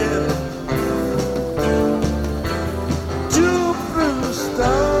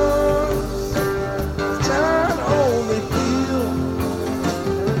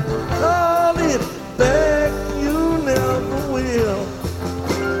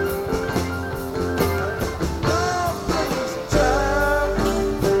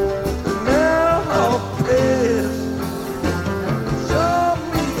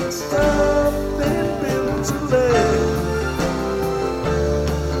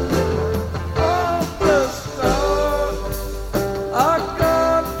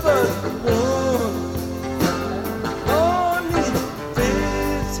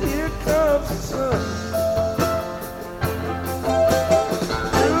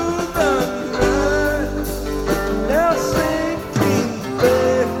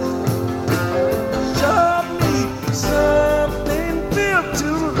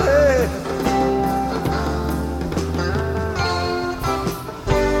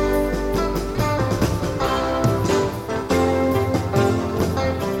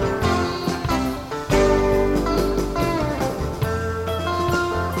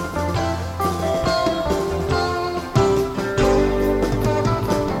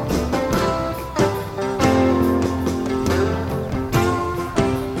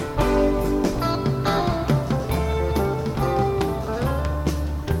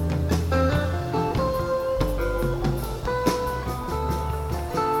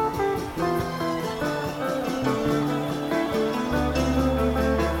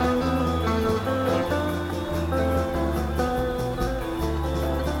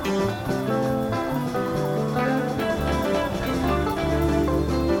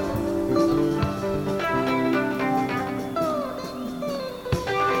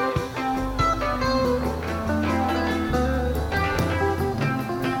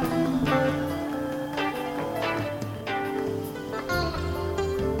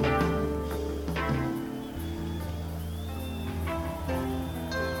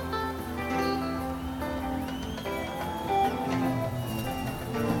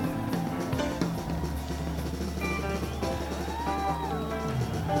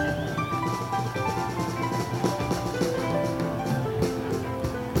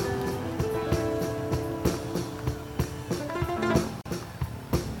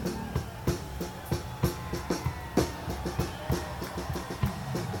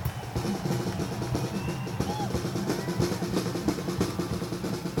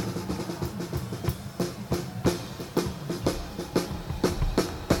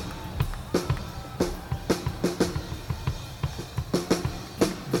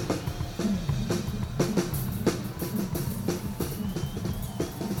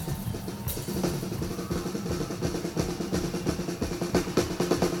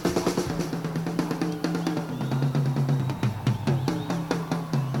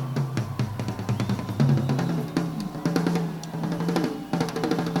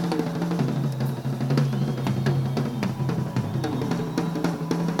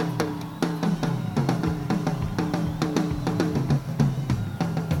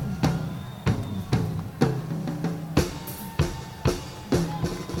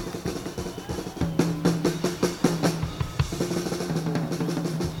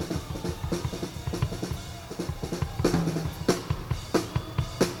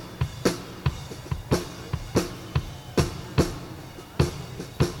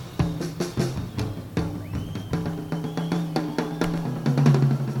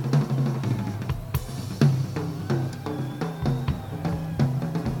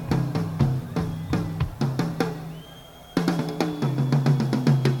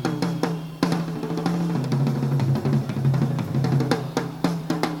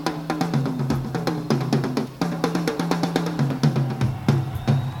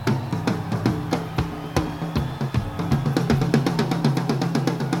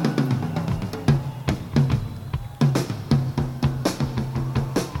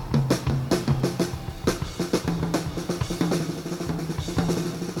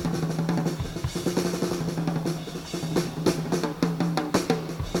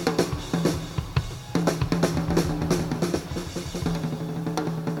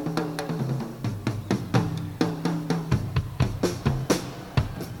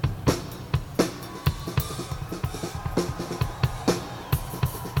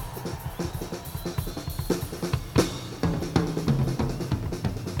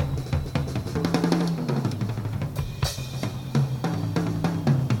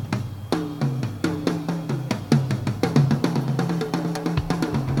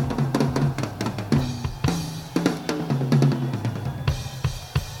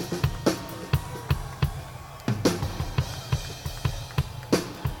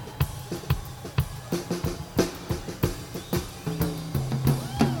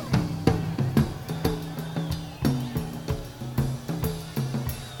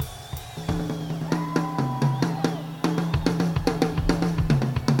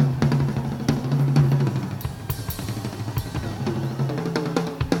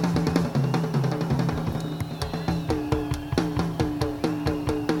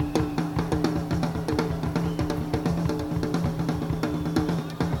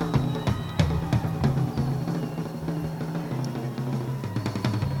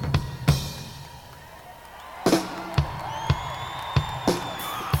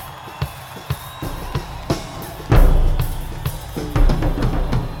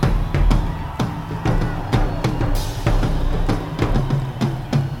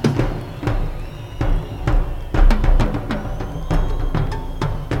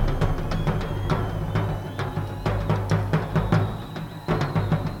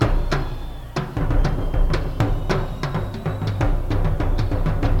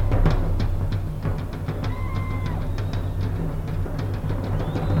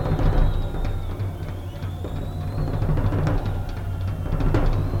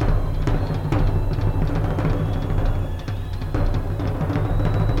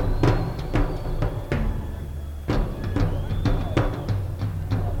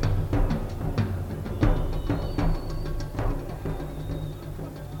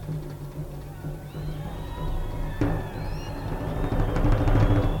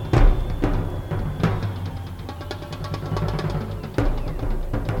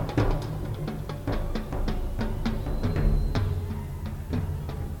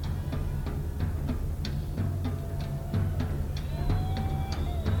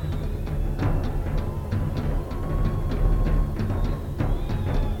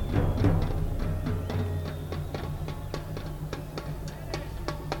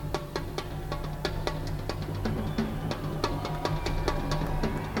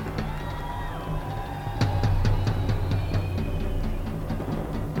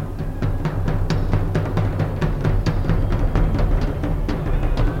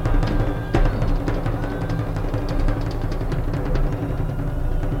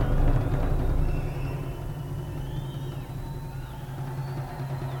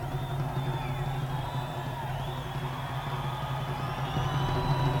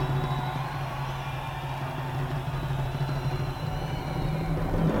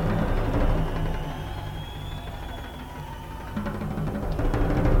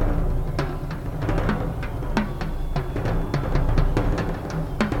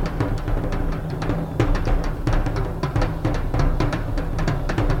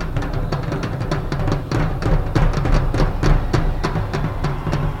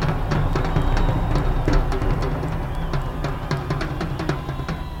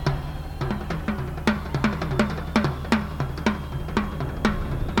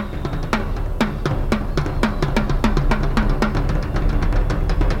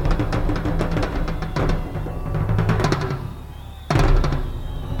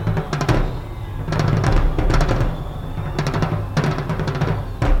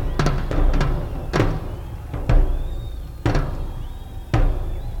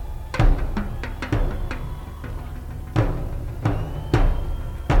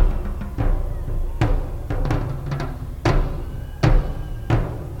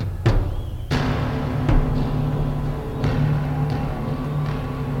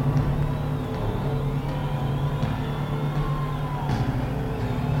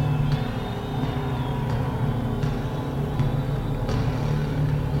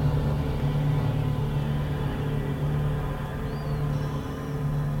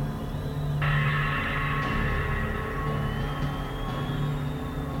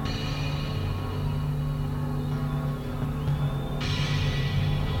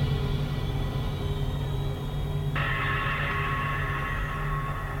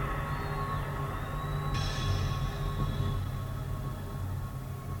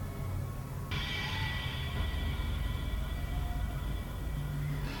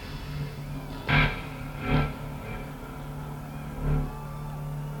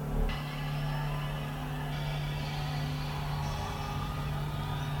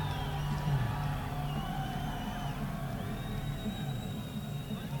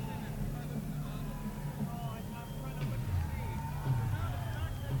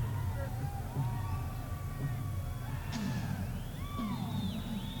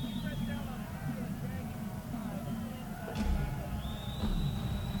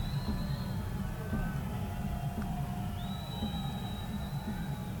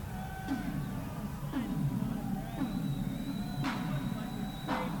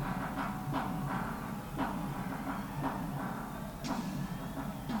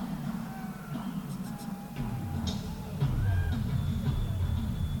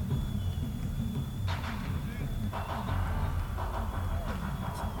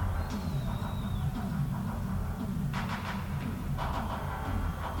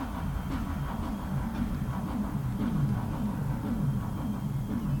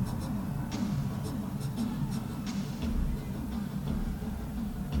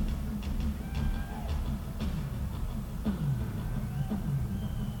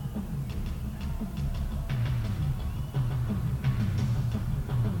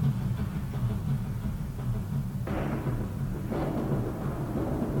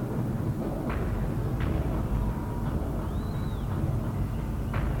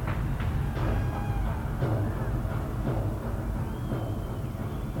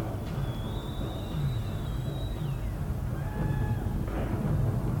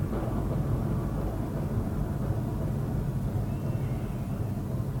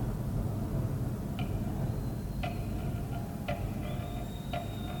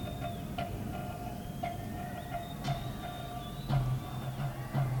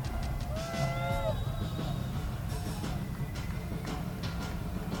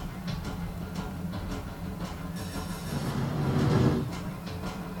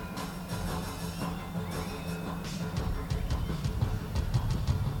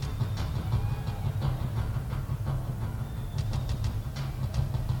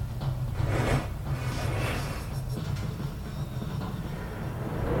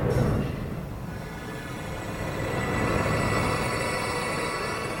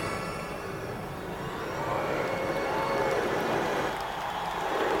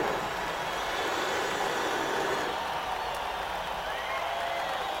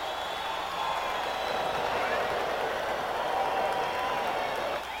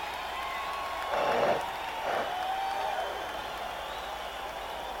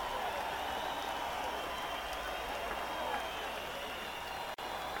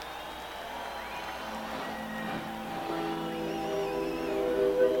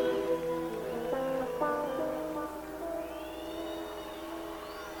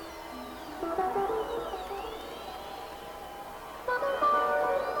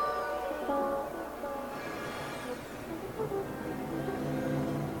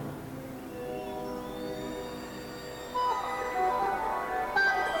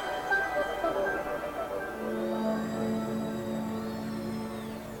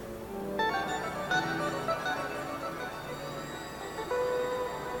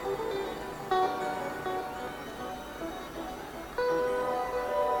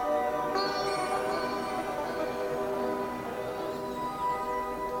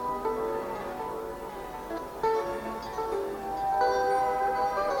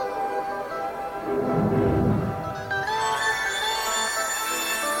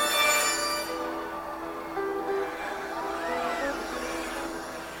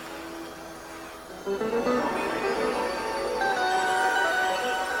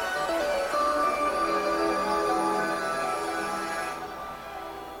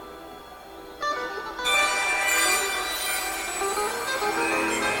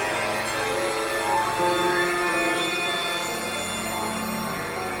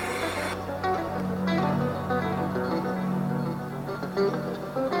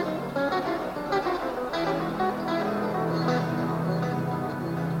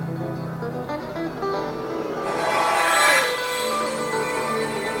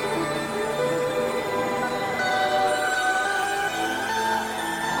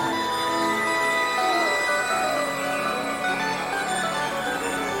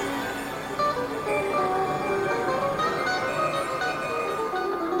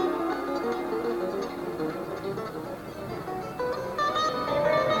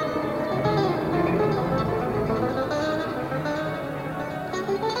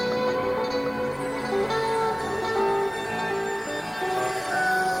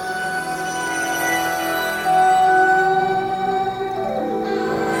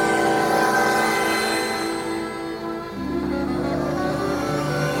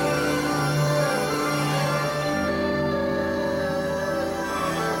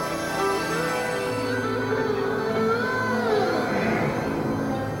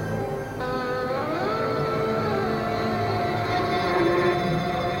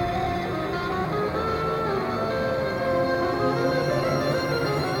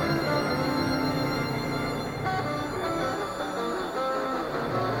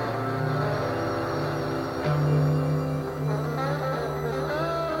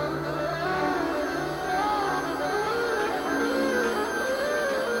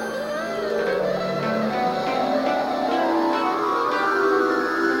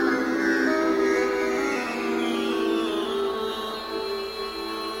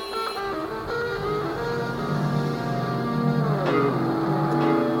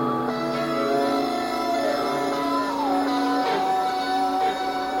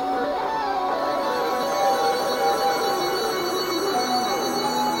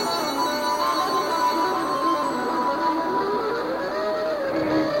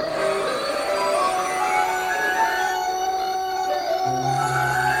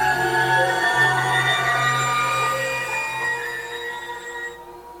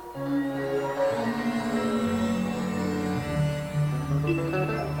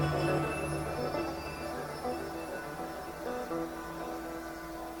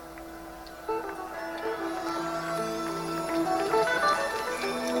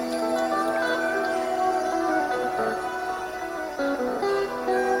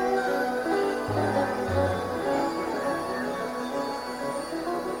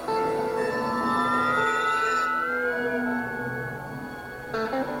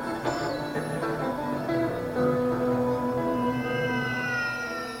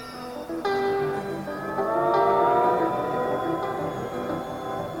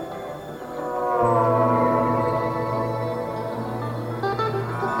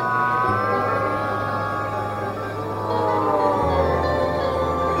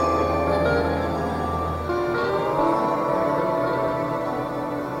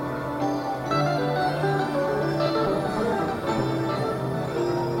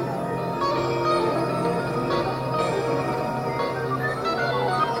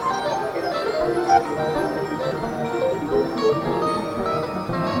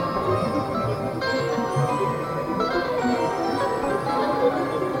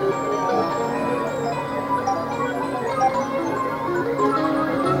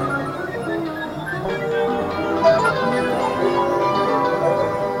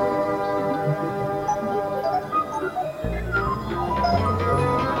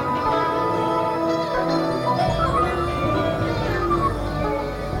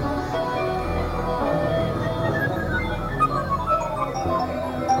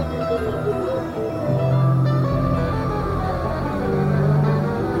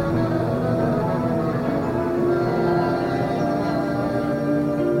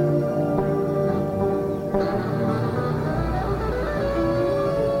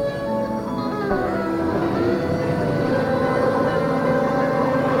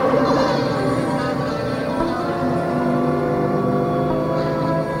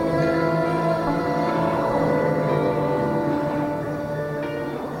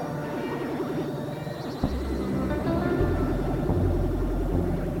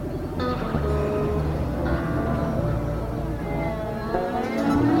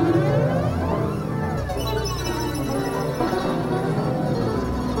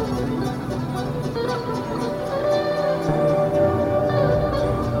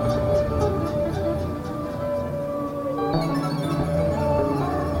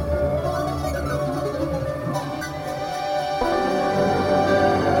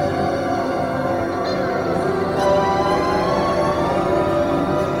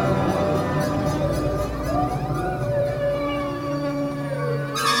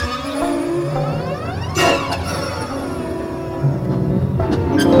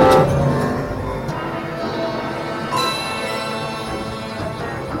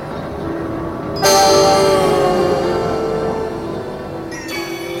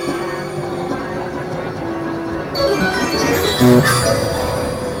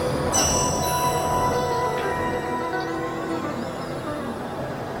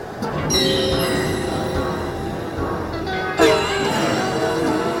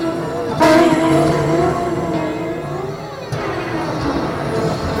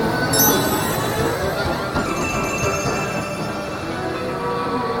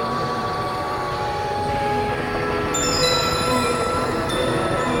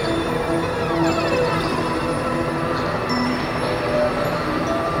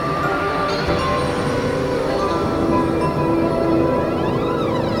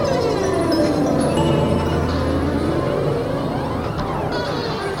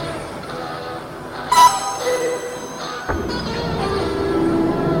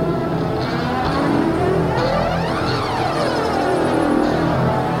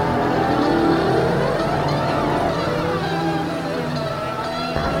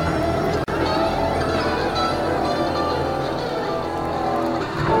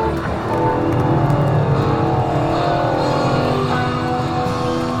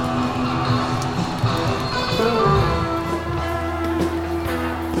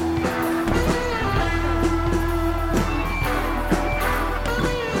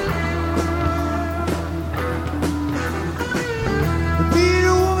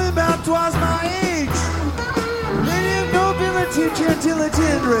 future till it's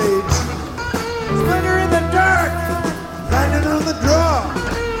enraged. Splendor in the dark, lightning on the draw.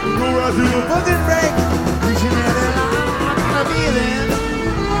 Go out to the fucking break. Reaching out and I'm gonna be there.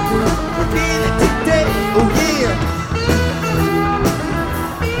 Forget it today, oh yeah.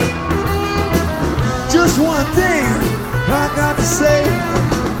 Just one thing I got to say.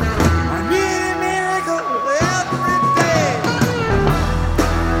 I need a miracle every day.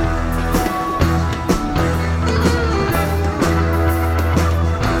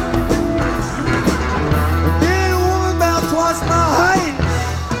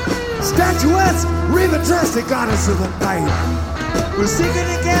 Statuettes, raven-tastic goddess of the night. We're seeking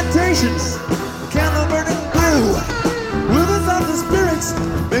incantations, candle burning blue. With us of the spirits,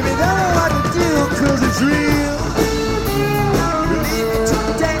 maybe they'll know what to do, cause it's real. Believe me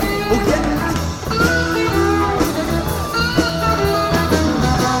today, oh yeah.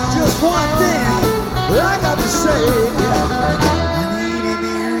 Just one thing I got to say. I need a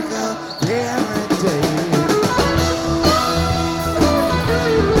miracle every day.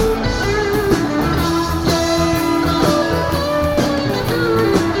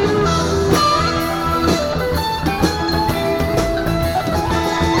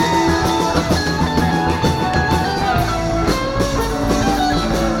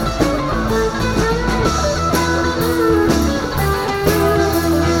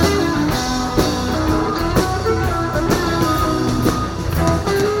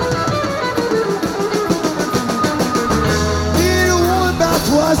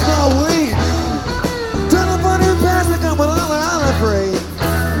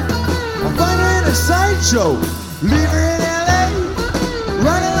 Show. Leave her in L.A.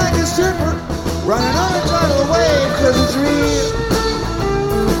 Running like a stripper. Running on the throttle away cause it's real.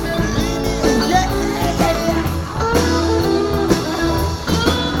 Yeah, yeah, yeah.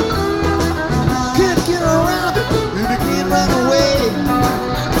 Can't get around it. You can't run away.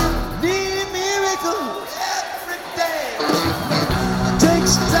 Need a miracle every day.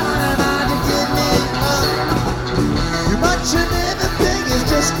 Takes time out to get me up. Too much of everything is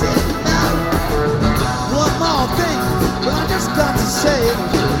just getting out. One more thing, but I just got to say it.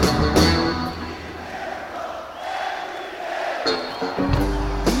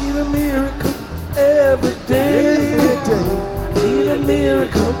 Need a miracle every day. Need a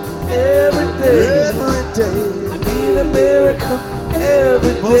miracle every day. I need a miracle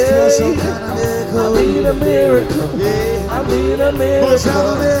every day. I need a miracle. I need a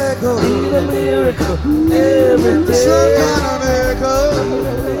miracle. Need a miracle every day. Some kind of miracle.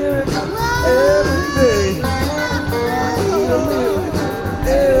 Every day. I need a miracle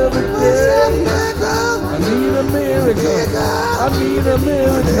every day. I need a miracle. I need a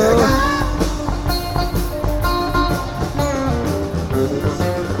miracle.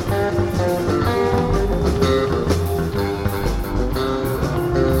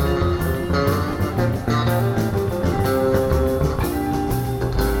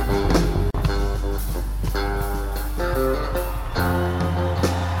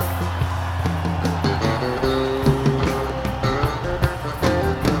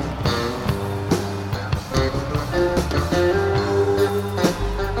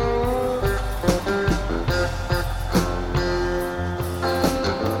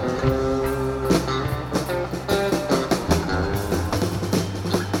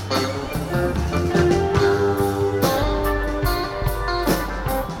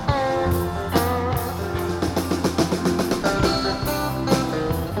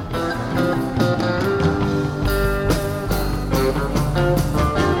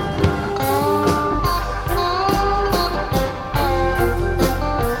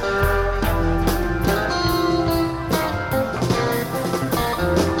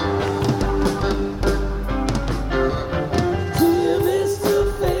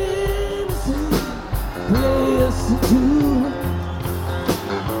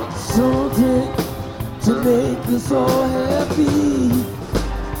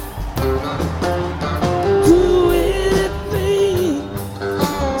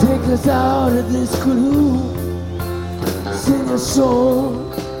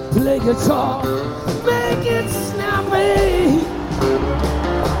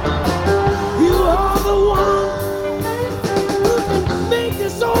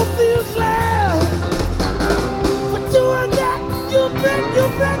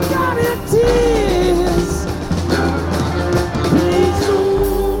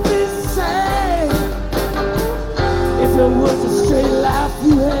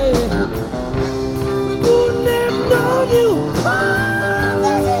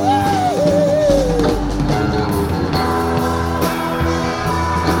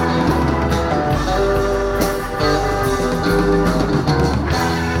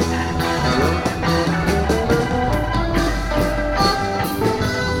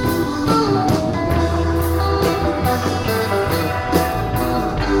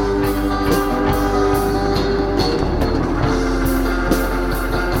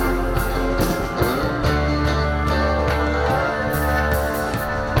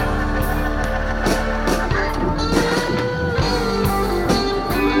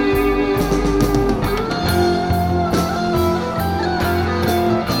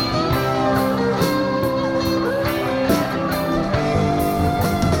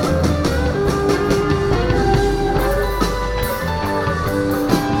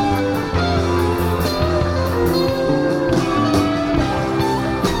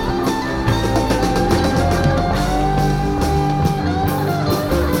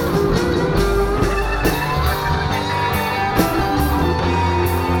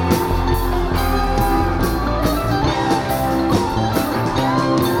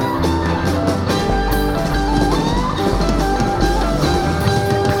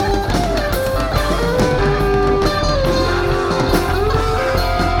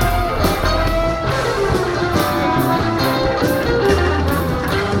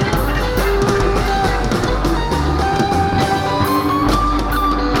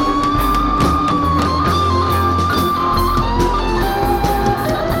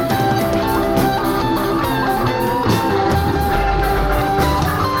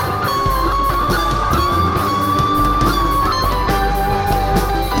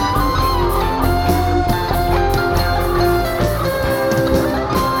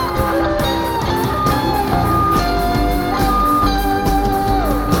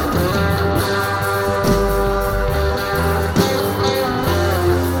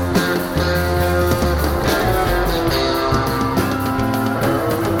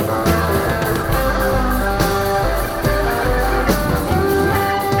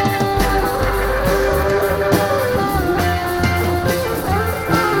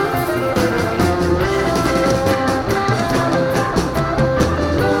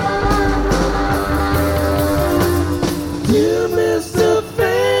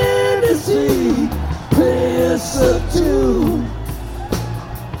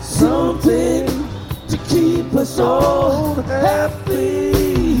 something to keep us all happy.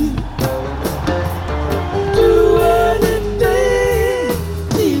 Do anything,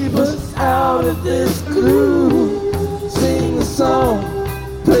 keep us out of this groove. Sing a song,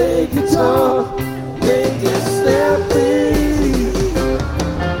 play guitar, make it snappy.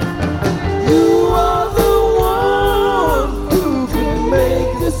 You are the one who can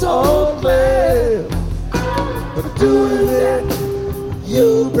make this all clear. But doing that,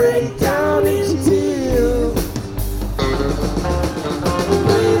 you break down each tear.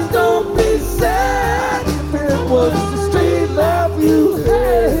 Please don't be sad if it was the straight love you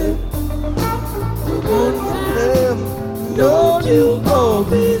had. Wouldn't know you all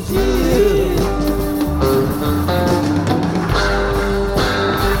these years.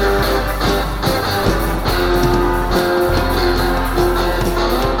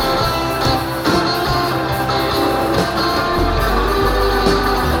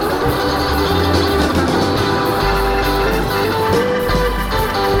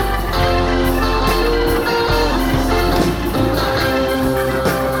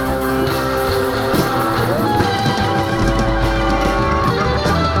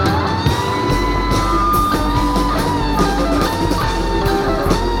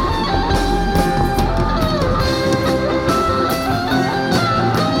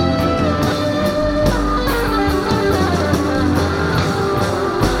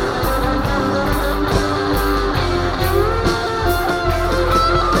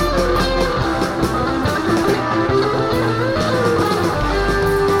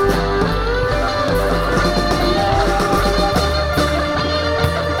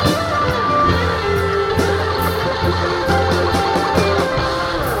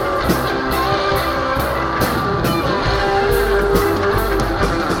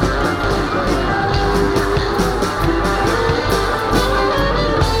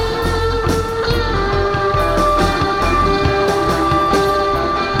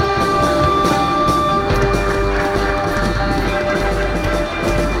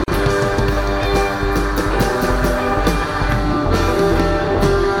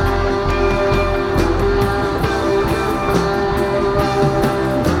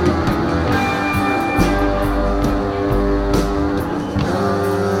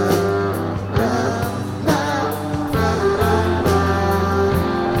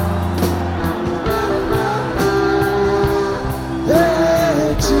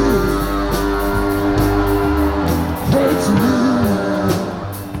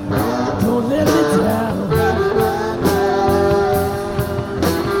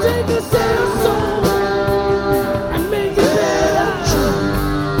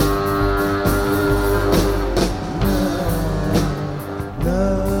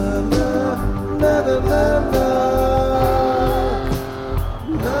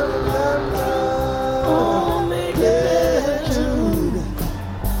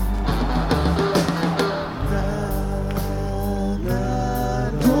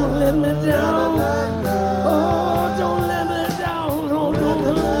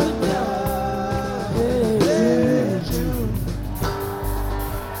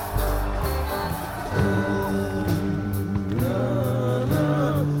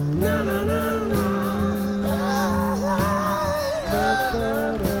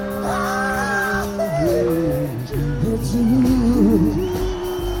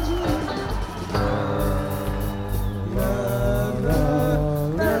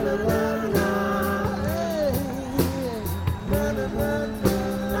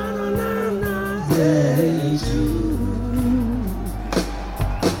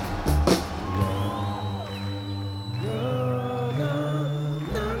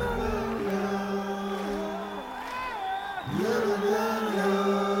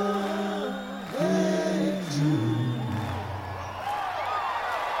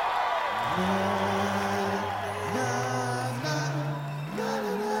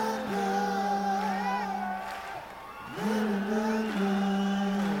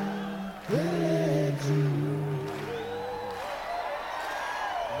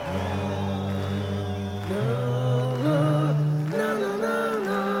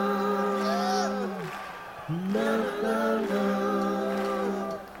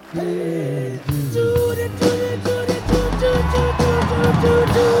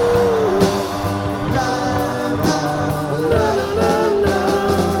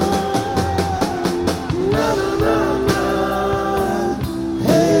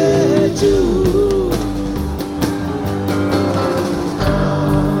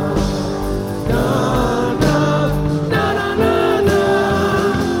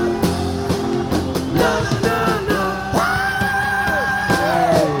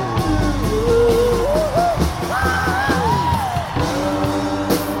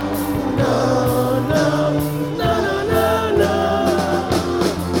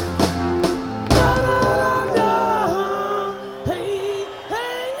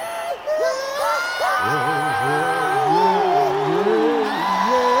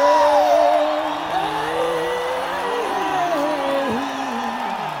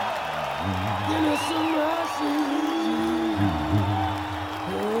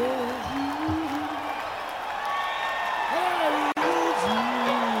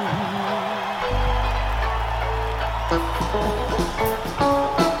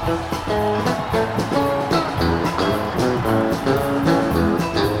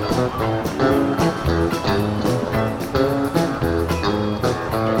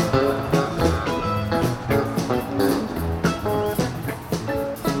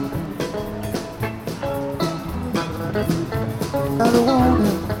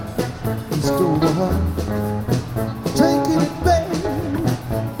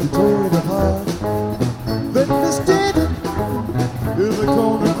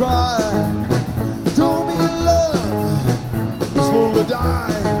 gonna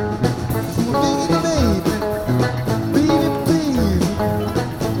die. Baby, baby, baby, baby,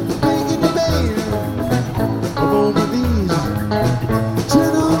 baby, baby. Come on, my knees.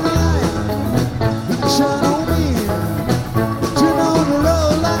 Turn on the light, shine on me. Turn on the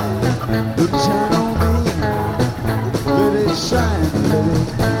road light, shine on me. Let it shine,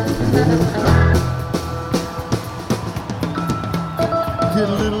 let it get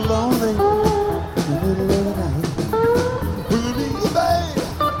a little lonely, a little at night. Will you be babe?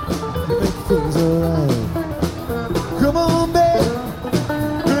 Make things alright. Come on, babe,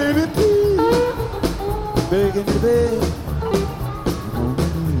 baby, please, begging you, babe.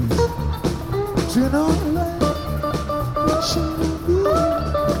 Turn on the light, shine on me.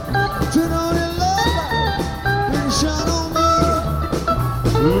 Turn on your love light, and shine on me.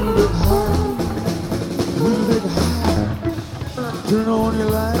 A little bit higher, a little bit higher. Turn on your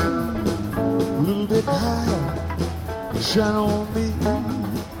light, a little bit higher. Shine on me,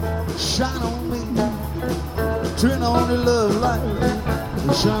 shine on me. Turn on your love light,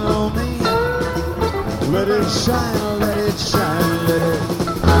 and shine on me. Let it shine, let it shine, let it.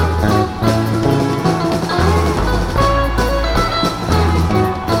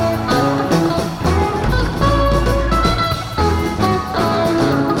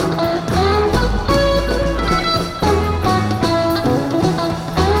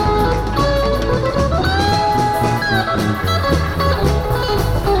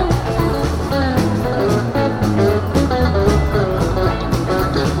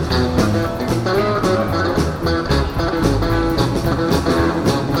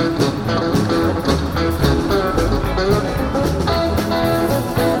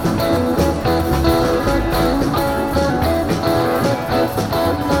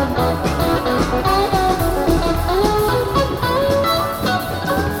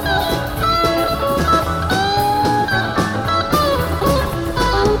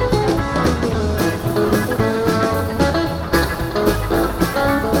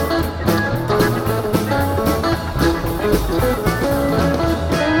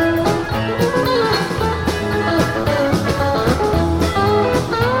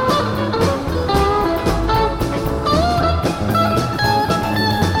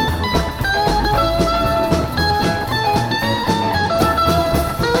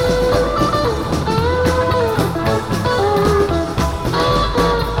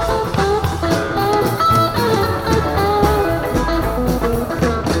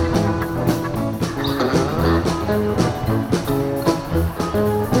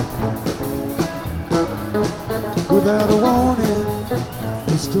 Without a warning,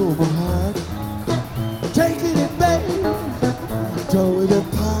 you stole my heart. Taking it back, tore it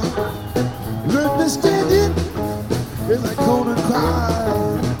apart. Left me standing in that corner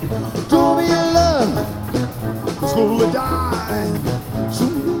crying. Told me your love was gonna die.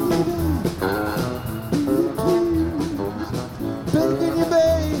 Slowly die. Begging you,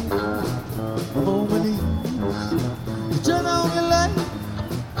 babe, I'm on my knees. You turn on your light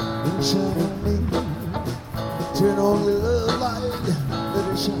and shine on me. Turn on your love light, let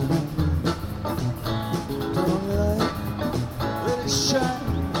it shine on me. Turn on your light, let it shine,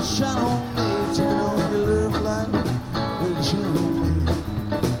 shine on me. Turn on your love light, let it shine on me.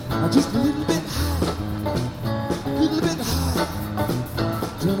 Now just a little bit high, a little bit high.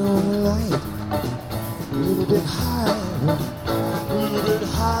 Turn on the light, a little bit high, a little bit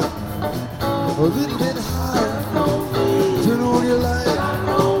high, a little bit high. Turn on your light, a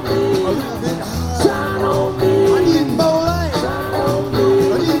little bit high.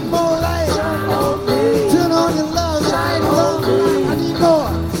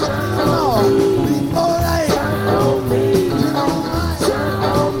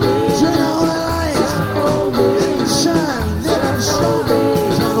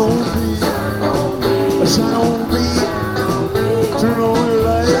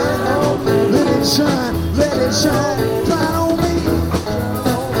 Shine.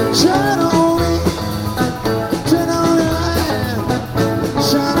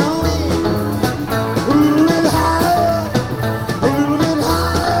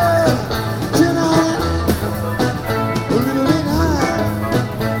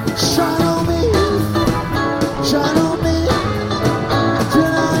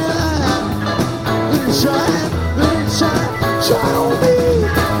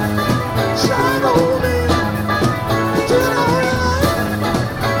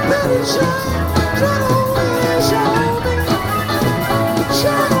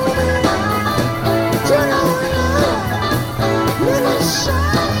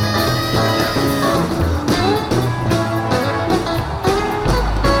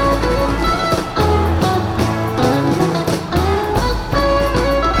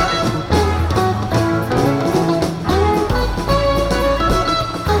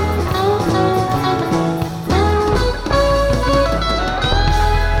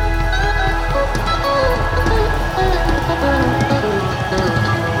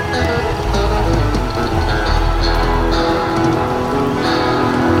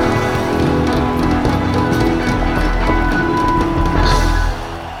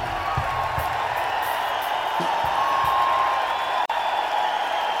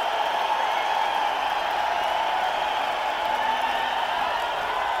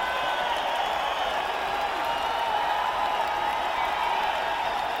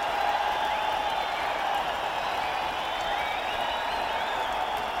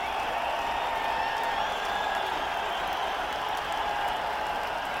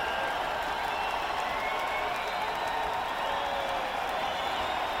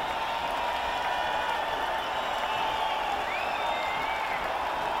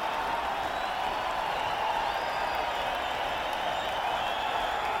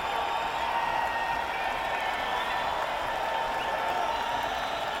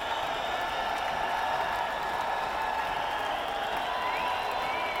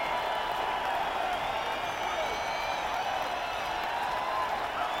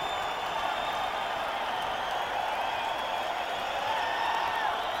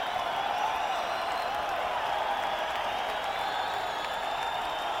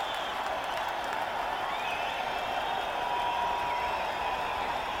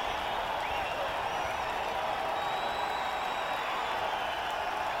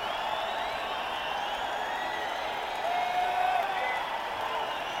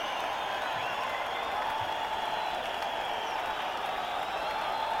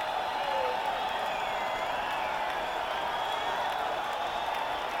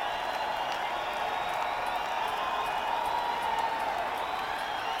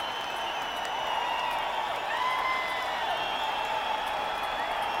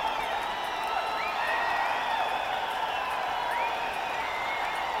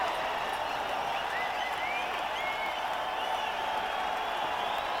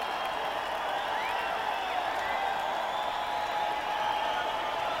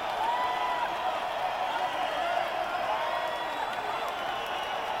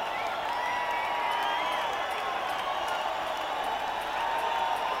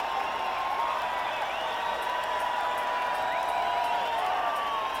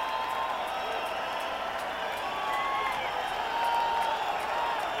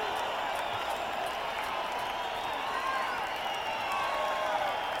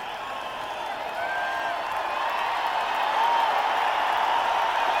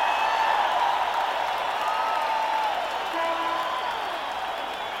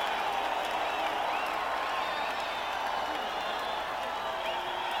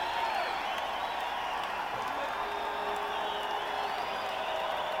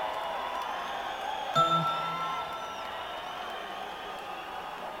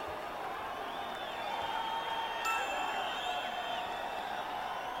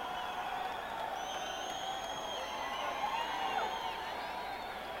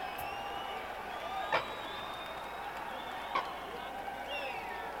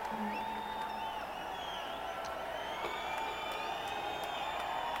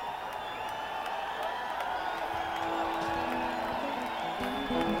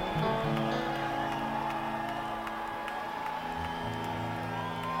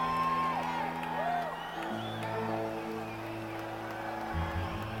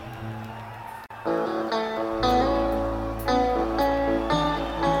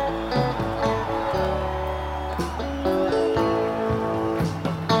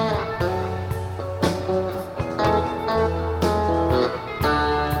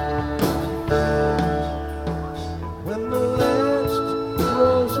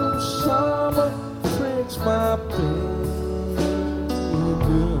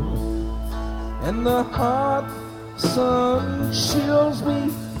 And the hot sun chills me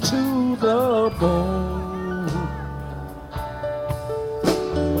to the bone.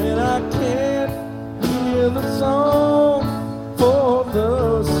 When I can't hear the song for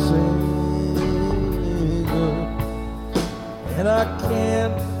the singer, and I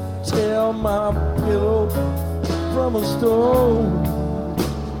can't tell my pillow from a stone,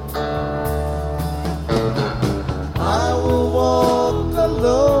 I will walk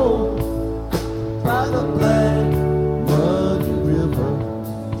alone by the black muddy river.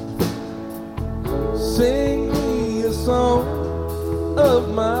 Sing me a song of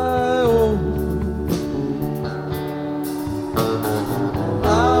my own.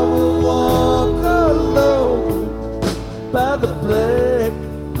 I will walk alone by the black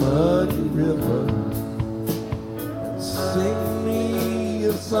muddy river. Sing me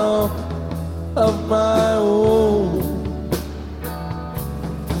a song of my own.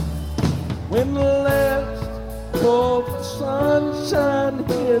 When the last cold sunshine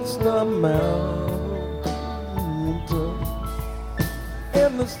hits the mountain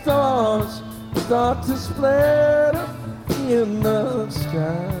and the stars start to splatter in the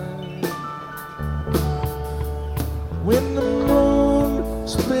sky, when the moon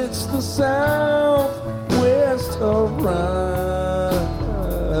splits the southwest horizon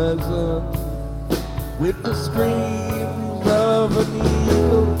with the screams of an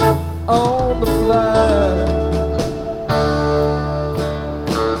eagle on the fly,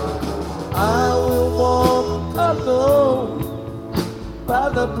 I will walk alone by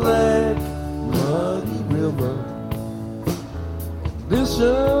the black muddy river.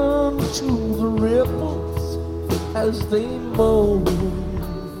 Listen to the ripples as they moan.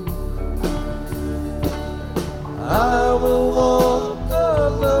 I will walk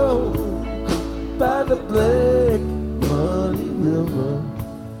alone by the black muddy river.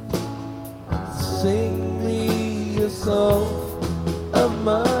 Sing me a song of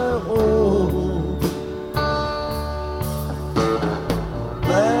my own.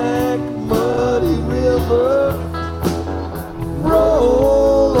 Black muddy river,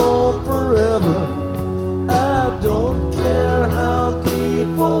 roll on forever. I don't care how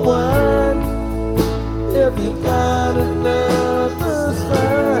deep or wide, if you got another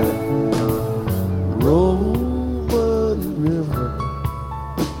side. Roll muddy river,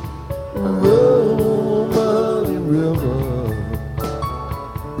 roll muddy river,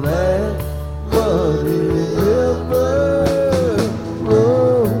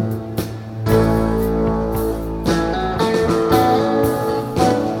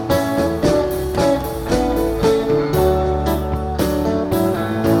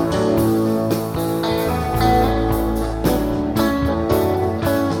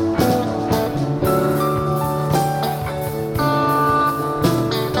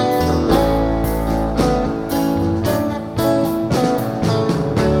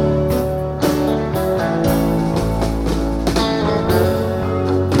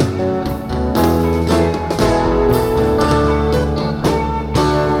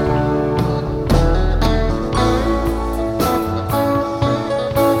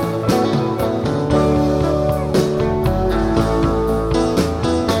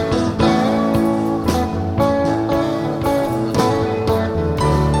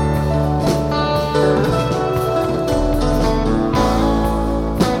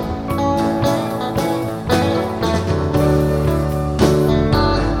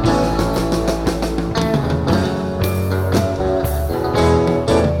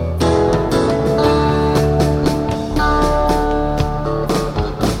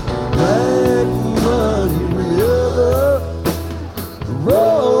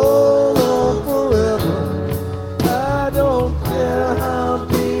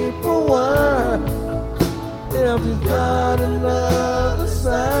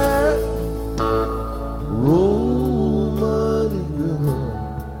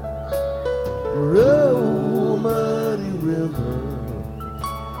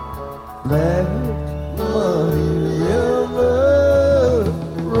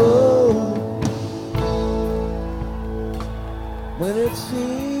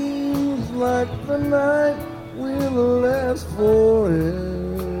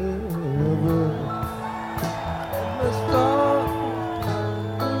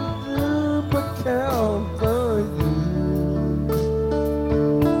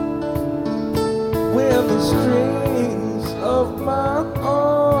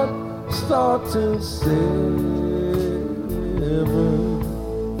 till 7.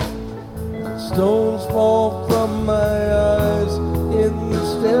 Stones fall from my eyes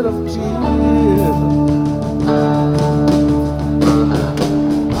instead of tears.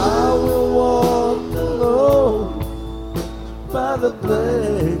 I will walk alone by the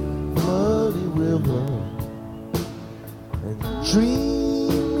black muddy river and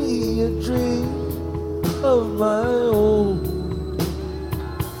dream me a dream of my own.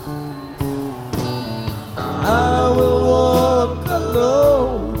 I will walk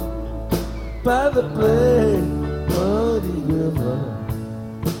alone by the black muddy river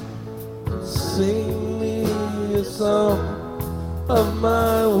and sing me a song of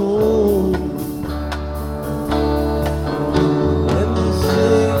my own. And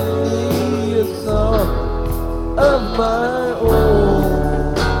sing me a song of my own.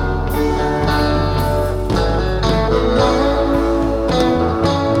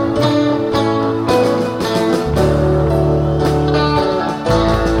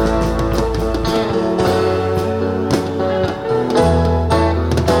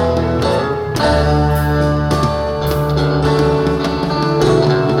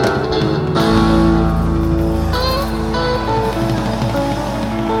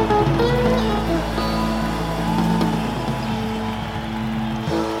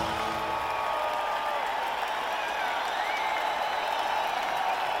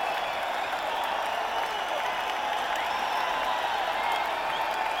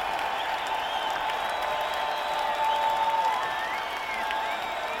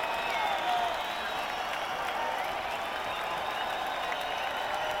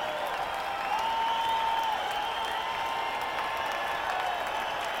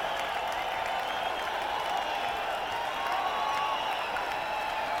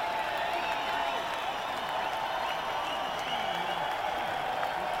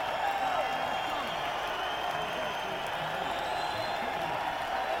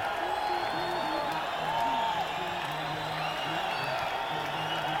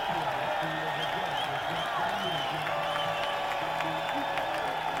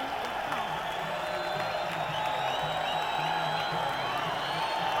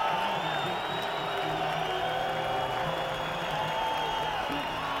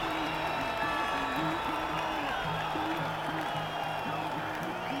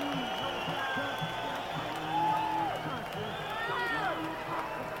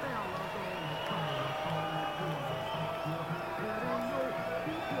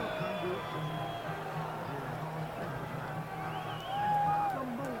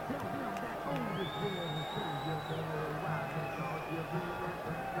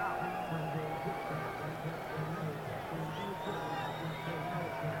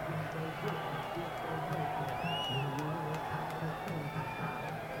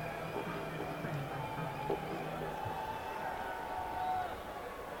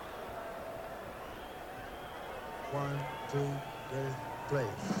 One, two, ready,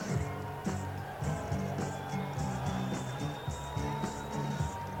 play.